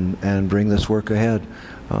and bring this work ahead.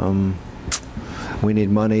 We need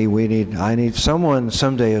money. I need someone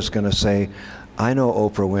someday is going to say, "I know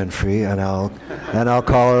Oprah Winfrey," and I'll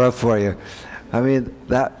call her up for you. I mean,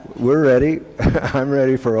 we're ready. I'm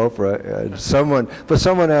ready for Oprah. But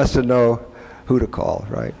someone has to know who to call,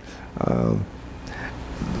 right?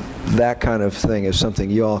 That kind of thing is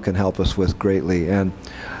something you all can help us with greatly, and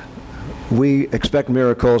we expect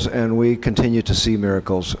miracles, and we continue to see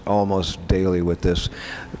miracles almost daily with this.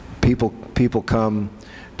 People come.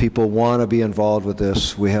 People want to be involved with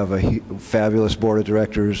this. We have a fabulous board of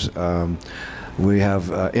directors. We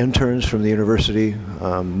have interns from the university,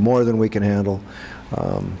 more than we can handle.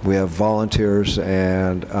 We have volunteers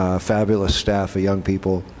and fabulous staff of young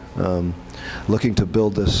people looking to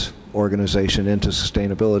build this organization into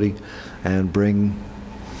sustainability and bring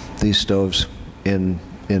these stoves in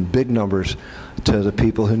big numbers to the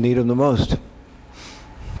people who need them the most.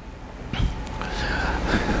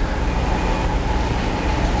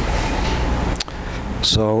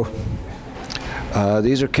 So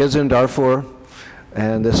these are kids in Darfur,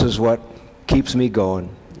 and this is what keeps me going,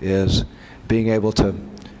 is being able to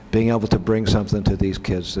bring something to these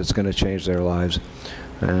kids that's going to change their lives.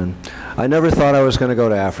 And I never thought I was going to go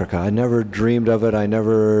to Africa. I never dreamed of it. I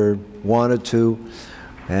never wanted to.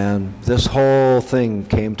 And this whole thing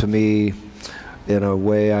came to me in a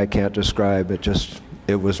way I can't describe.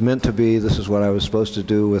 It was meant to be. This is what I was supposed to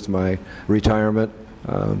do with my retirement.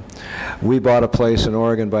 We bought a place in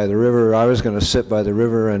Oregon by the river. I was going to sit by the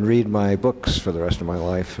river and read my books for the rest of my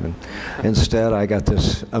life, and instead I got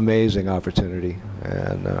this amazing opportunity,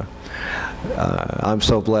 and I'm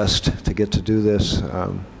so blessed to get to do this,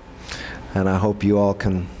 and I hope you all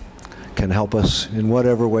can help us in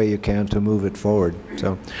whatever way you can to move it forward.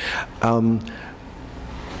 So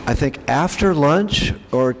I think after lunch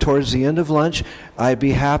or towards the end of lunch, I'd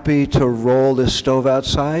be happy to roll this stove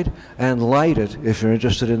outside and light it if you're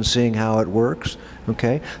interested in seeing how it works,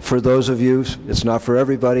 okay? For those of you, it's not for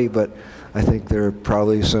everybody, but I think there are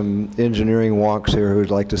probably some engineering wonks here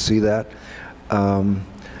who'd like to see that.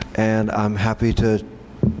 And I'm happy to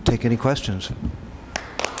take any questions.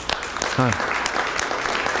 Hi.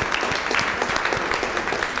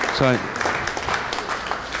 So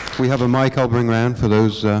we have a mic I'll bring around for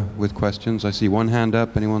those with questions. I see one hand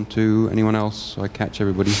up. Anyone else? So I catch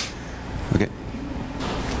everybody. Okay.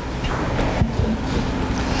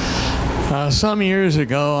 Some years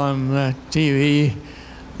ago on TV,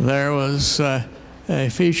 there was a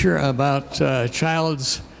feature about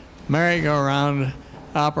child's merry-go-round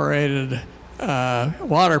operated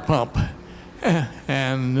water pump,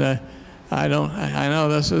 and I know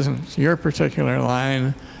this isn't your particular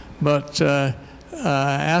line, but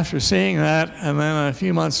after seeing that, and then a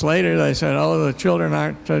few months later, they said, "Oh, the children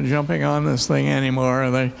aren't jumping on this thing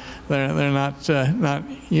anymore. They're not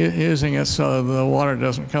using it, so the water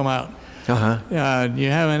doesn't come out." Do you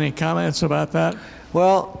have any comments about that?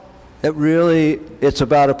 Well, it's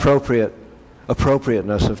about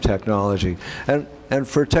appropriateness of technology, and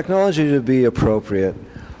for technology to be appropriate,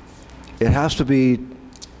 it has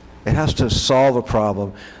to solve a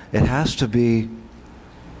problem. It has to be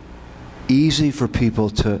easy for people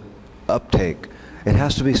to uptake. It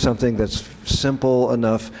has to be something that's simple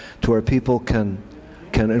enough to where people can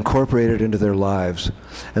incorporate it into their lives.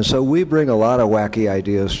 And so we bring a lot of wacky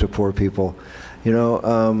ideas to poor people. You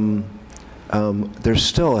know, there's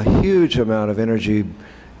still a huge amount of energy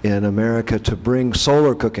in America to bring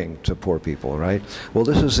solar cooking to poor people, right? Well,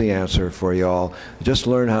 this is the answer for you all. Just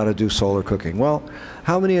learn how to do solar cooking. Well,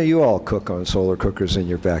 how many of you all cook on solar cookers in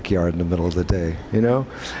your backyard in the middle of the day? You know,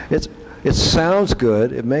 it sounds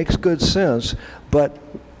good, it makes good sense, but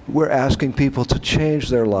we're asking people to change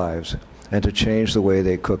their lives and to change the way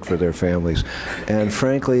they cook for their families. And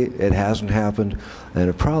frankly, it hasn't happened, and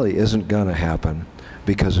it probably isn't gonna happen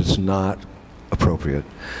because it's not appropriate.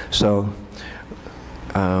 So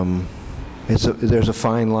there's a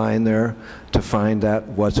fine line there to find that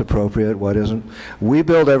what's appropriate, what isn't. We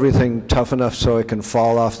build everything tough enough so it can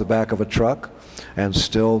fall off the back of a truck and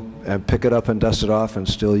pick it up and dust it off and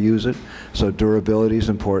still use it. So durability is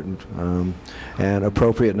important, and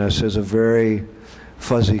appropriateness is a very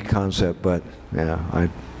fuzzy concept, but yeah,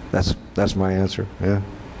 that's my answer. Yeah.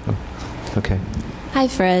 Okay. Hi,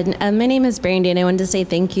 Fred. My name is Brandy, and I wanted to say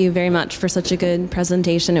thank you very much for such a good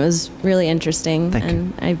presentation. It was really interesting. Thank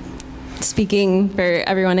you. Speaking for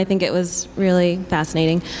everyone, I think it was really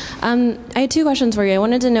fascinating. I had two questions for you. I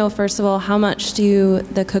wanted to know, first of all, how much do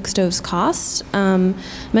the cook stoves cost?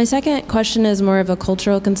 My second question is more of a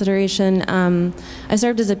cultural consideration. I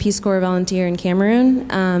served as a Peace Corps volunteer in Cameroon,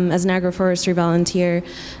 as an agroforestry volunteer,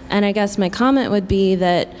 and I guess my comment would be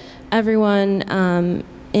that everyone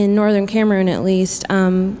in northern Cameroon at least,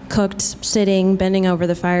 cooked sitting, bending over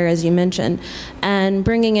the fire, as you mentioned, and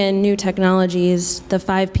bringing in new technologies. The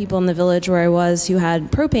 5 people in the village where I was who had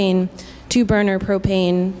propane, 2-burner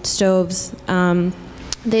propane stoves,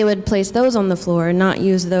 they would place those on the floor and not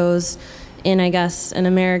use those in, I guess, an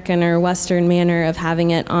American or Western manner of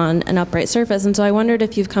having it on an upright surface. And so I wondered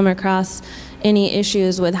if you've come across any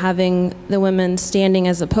issues with having the women standing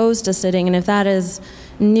as opposed to sitting, and if that is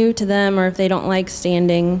new to them or if they don't like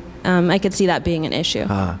standing. I could see that being an issue.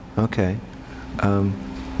 Okay.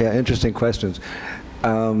 Yeah, interesting questions.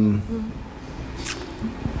 We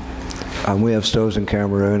have stoves in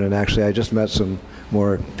Cameroon, and actually I just met some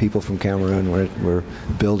more people from Cameroon. We're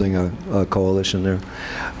building a coalition there.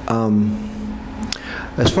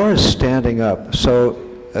 As far as standing up, so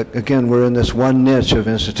again, we're in this one niche of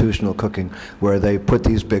institutional cooking where they put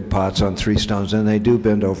these big pots on 3 stones, and they do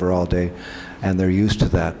bend over all day, and they're used to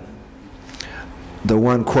that. The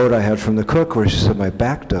one quote I had from the cook where she said, "My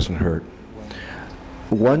back doesn't hurt."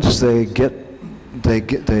 Once they kind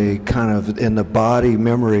of in the body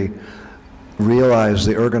memory realize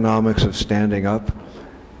the ergonomics of standing up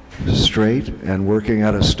straight and working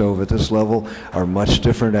at a stove at this level are much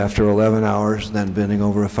different after 11 hours than bending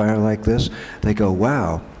over a fire like this. They go,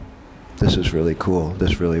 "Wow, this is really cool.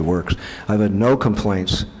 This really works." I've had no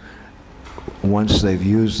complaints once they've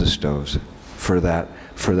used the stoves for that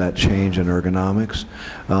change in ergonomics.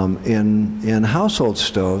 In household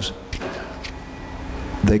stoves,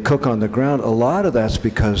 they cook on the ground. A lot of that's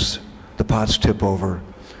because the pots tip over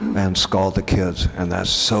and scald the kids, and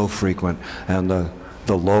that's so frequent. And the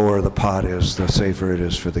lower the pot is, the safer it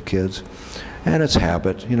is for the kids. And it's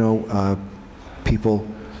habit. You know, people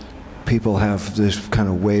have this kind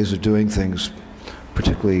of ways of doing things,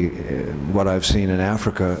 particularly what I've seen in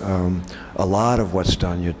Africa. A lot of what's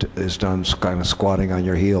done is done kind of squatting on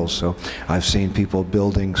your heels. So I've seen people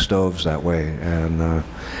building stoves that way. And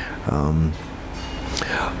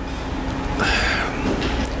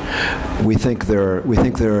we think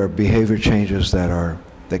there are behavior changes that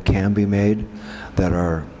can be made, that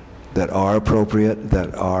are appropriate,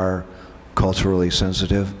 that are culturally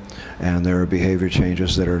sensitive, and there are behavior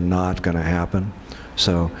changes that are not going to happen.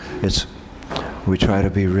 So we try to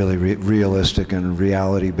be really realistic and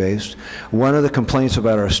reality-based. One of the complaints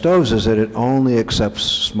about our stoves is that it only accepts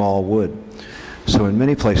small wood. So in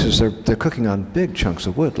many places they're cooking on big chunks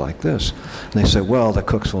of wood like this. And they say, well, the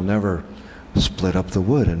cooks will never split up the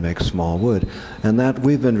wood and make small wood. And that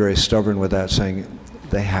we've been very stubborn with that, saying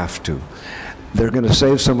they have to. They're going to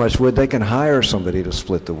save so much wood, they can hire somebody to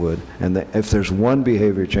split the wood. And if there's one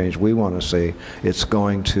behavior change we want to say, it's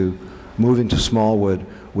moving to small wood,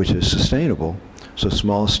 which is sustainable, So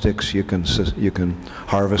small sticks you can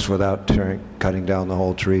harvest without cutting down the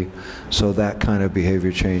whole tree. So that kind of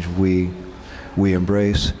behavior change we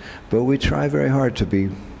embrace, but we try very hard to be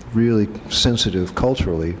really sensitive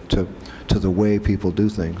culturally to the way people do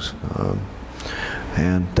things.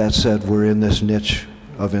 And that said, we're in this niche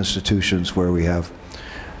of institutions where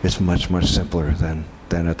it's much, much simpler than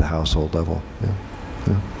at the household level. Yeah.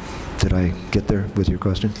 Yeah. Did I get there with your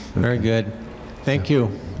question? Okay. Very good. Thank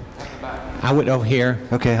you. I would, over here.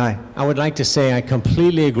 Okay, hi. I would like to say I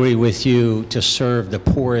completely agree with you to serve the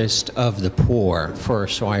poorest of the poor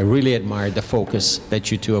first, so I really admired the focus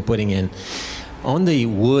that you two are putting in. On the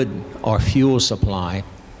wood or fuel supply,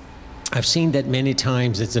 I've seen that many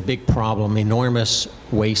times it's a big problem, enormous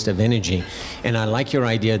waste of energy, and I like your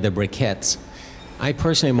idea of the briquettes. I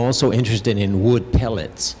personally am also interested in wood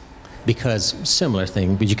pellets, because similar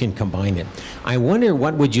thing, but you can combine it. I wonder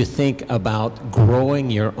what would you think about growing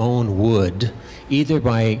your own wood, either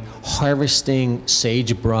by harvesting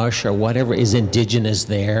sagebrush or whatever is indigenous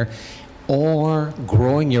there, or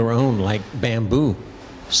growing your own like bamboo.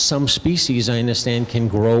 Some species, I understand, can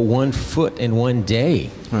grow 1 foot in 1 day.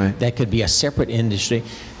 Right. That could be a separate industry.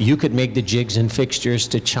 You could make the jigs and fixtures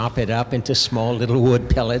to chop it up into small little wood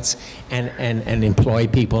pellets and employ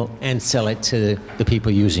people and sell it to the people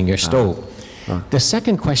using your stove. The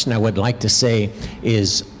second question I would like to say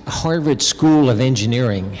is Harvard School of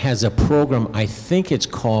Engineering has a program, I think it's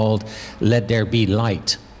called Let There Be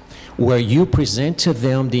Light, where you present to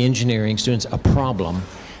them, the engineering students, a problem.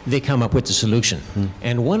 They come up with the solution.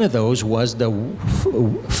 And one of those was the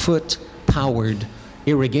foot-powered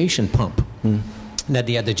irrigation pump that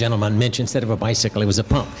the other gentleman mentioned. Instead of a bicycle, it was a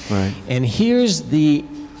pump. Right. And here's the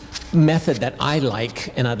method that I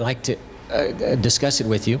like, and I'd like to discuss it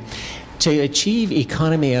with you. To achieve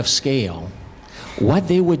economy of scale, what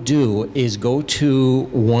they would do is go to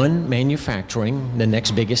one manufacturing, the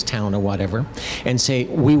next biggest town or whatever, and say,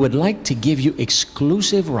 we would like to give you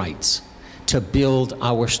exclusive rights to build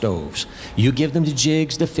our stoves. You give them the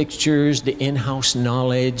jigs, the fixtures, the in-house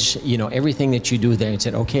knowledge, you know, everything that you do there, and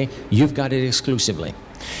said, okay, you've got it exclusively.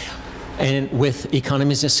 And with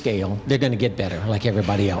economies of scale, they're going to get better like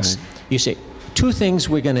everybody else. Right. You say, 2 things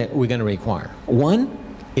we're going to require. 1,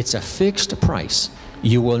 it's a fixed price.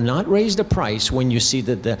 You will not raise the price when you see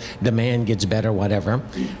that the demand gets better, whatever.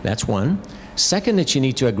 That's 1. Second that you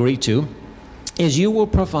need to agree to is you will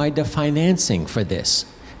provide the financing for this.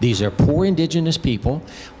 These are poor indigenous people.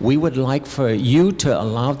 We would like for you to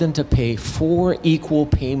allow them to pay 4 equal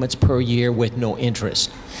payments per year with no interest.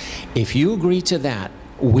 If you agree to that,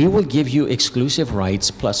 we will give you exclusive rights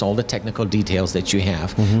plus all the technical details that you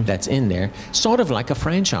have that's in there, sort of like a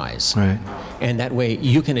franchise. Right. And that way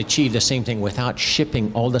you can achieve the same thing without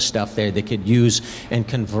shipping all the stuff there. They could use and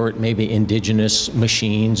convert maybe indigenous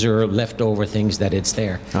machines or leftover things that it's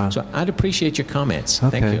there. So I'd appreciate your comments.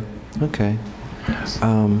 Okay. Thank you. Okay.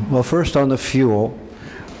 Well, first on the fuel,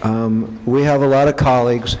 we have a lot of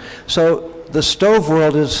colleagues. So the stove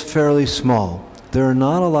world is fairly small. There are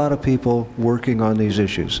not a lot of people working on these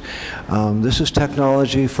issues. This is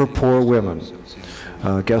technology for poor women.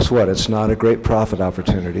 Guess what? It's not a great profit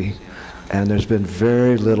opportunity. And there's been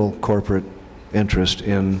very little corporate interest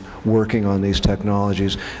in working on these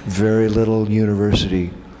technologies, very little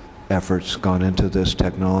university efforts gone into this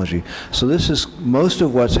technology. So this is, most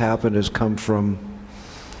of what's happened has come from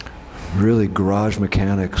really garage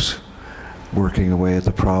mechanics working away at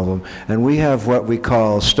the problem. And we have what we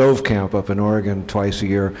call Stove Camp up in Oregon twice a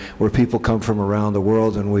year, where people come from around the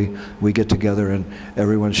world and we get together and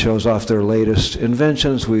everyone shows off their latest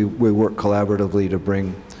inventions. We work collaboratively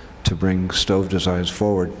to bring stove designs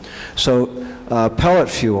forward. So pellet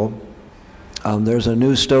fuel, there's a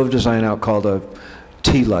new stove design out called a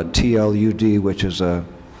TLUD, T-L-U-D, which is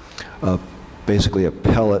basically a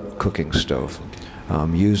pellet cooking stove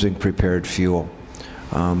using prepared fuel.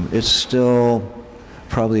 It's still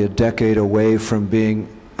probably a decade away from being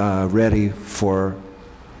ready for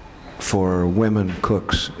women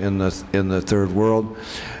cooks in the third world,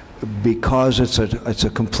 because it's a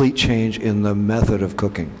complete change in the method of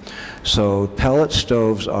cooking. So pellet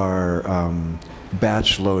stoves are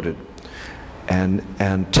batch loaded. And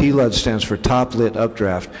TLUD stands for top lit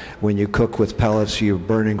updraft. When you cook with pellets, you're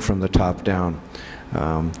burning from the top down.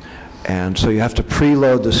 And so you have to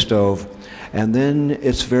preload the stove, and then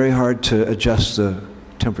it's very hard to adjust the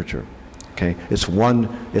temperature. Okay, it's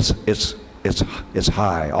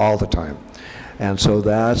high all the time. And so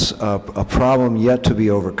that's a problem yet to be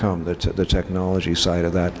overcome, the technology side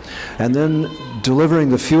of that. And then delivering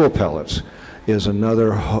the fuel pellets is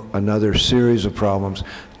another series of problems,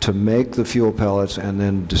 to make the fuel pellets and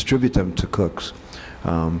then distribute them to cooks.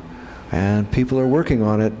 And people are working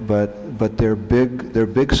on it, but they're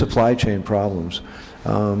big supply chain problems.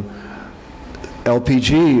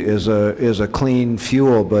 LPG is a clean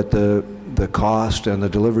fuel, but the cost and the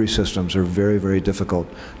delivery systems are very, very difficult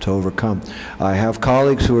to overcome. I have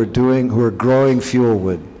colleagues who are growing fuel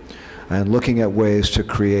wood and looking at ways to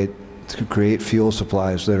create fuel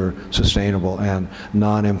supplies that are sustainable and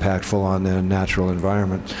non-impactful on the natural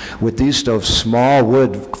environment. With these stoves, small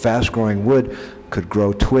wood, fast-growing wood, could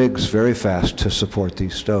grow twigs very fast to support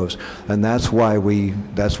these stoves, and that's why we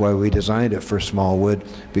designed it for small wood,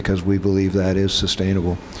 because we believe that is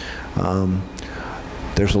sustainable.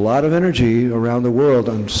 There's a lot of energy around the world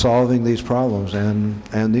on solving these problems,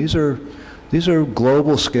 and these are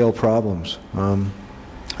global scale problems.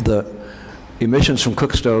 The emissions from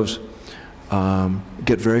cook stoves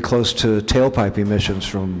get very close to tailpipe emissions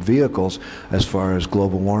from vehicles as far as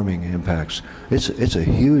global warming impacts. It's a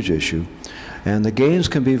huge issue. And the gains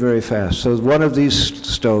can be very fast. So one of these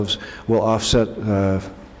stoves will offset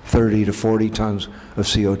 30 to 40 tons of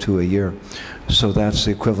CO2 a year. So that's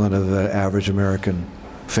the equivalent of the average American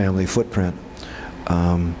family footprint.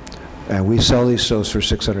 And we sell these stoves for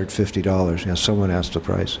 $650. Yeah, someone asked the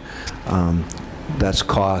price. That's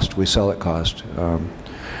cost. We sell at cost. The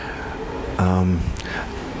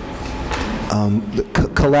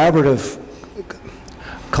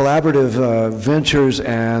collaborative ventures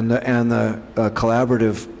and the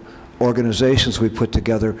collaborative organizations we put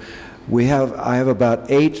together, I have about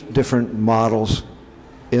 8 different models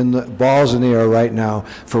balls in the air right now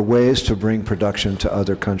for ways to bring production to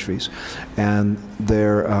other countries, and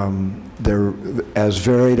they're as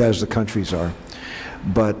varied as the countries are.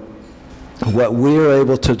 But what we are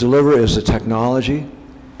able to deliver is the technology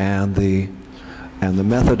and the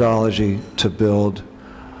methodology to build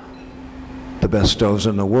the best stoves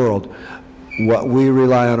in the world. What we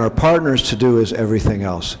rely on our partners to do is everything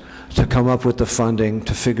else, to come up with the funding,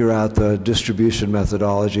 to figure out the distribution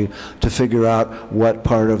methodology, to figure out what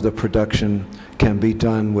part of the production can be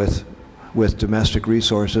done with domestic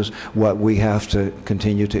resources, what we have to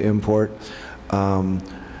continue to import,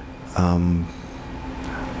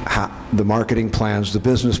 the marketing plans, the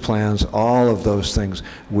business plans, all of those things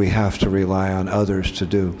we have to rely on others to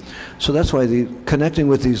do. So that's why connecting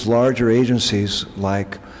with these larger agencies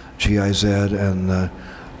like GIZ and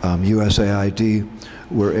USAID,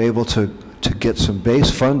 we're able to get some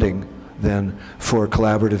base funding then for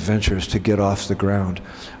collaborative ventures to get off the ground.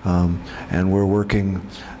 And we're working,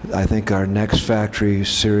 I think our next factory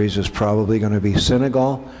series is probably going to be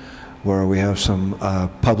Senegal, where we have some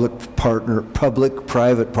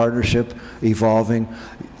public-private partnership evolving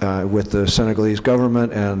with the Senegalese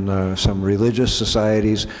government and some religious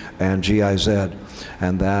societies and GIZ.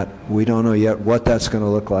 And that, we don't know yet what that's going to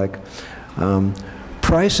look like.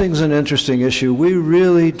 Pricing's an interesting issue. We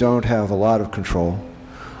really don't have a lot of control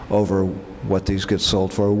over what these get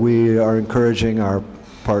sold for. We are encouraging our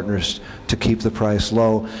partners to keep the price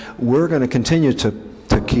low. We're going to continue to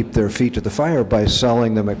keep their feet to the fire by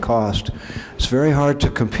selling them at cost. It's very hard to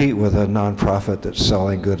compete with a nonprofit that's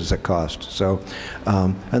selling goods at cost. So,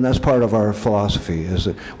 and that's part of our philosophy, is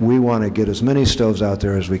that we want to get as many stoves out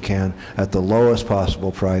there as we can at the lowest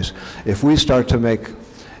possible price. If we start to make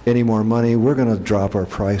any more money, we're going to drop our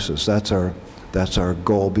prices. That's our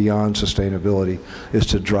goal beyond sustainability, is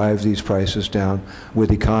to drive these prices down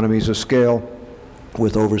with economies of scale,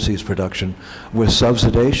 with overseas production, with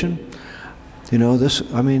subsidization. You know,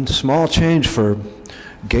 small change for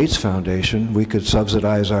Gates Foundation. We could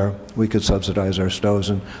subsidize our stoves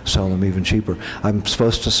and sell them even cheaper. I'm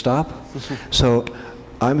supposed to stop, so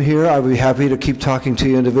I'm here. I'll be happy to keep talking to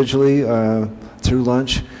you individually through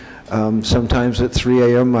lunch. Sometimes at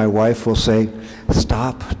 3 a.m. my wife will say,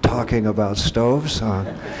 "Stop talking about stoves,"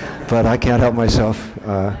 but I can't help myself.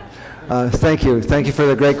 Thank you for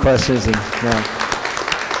the great questions. And,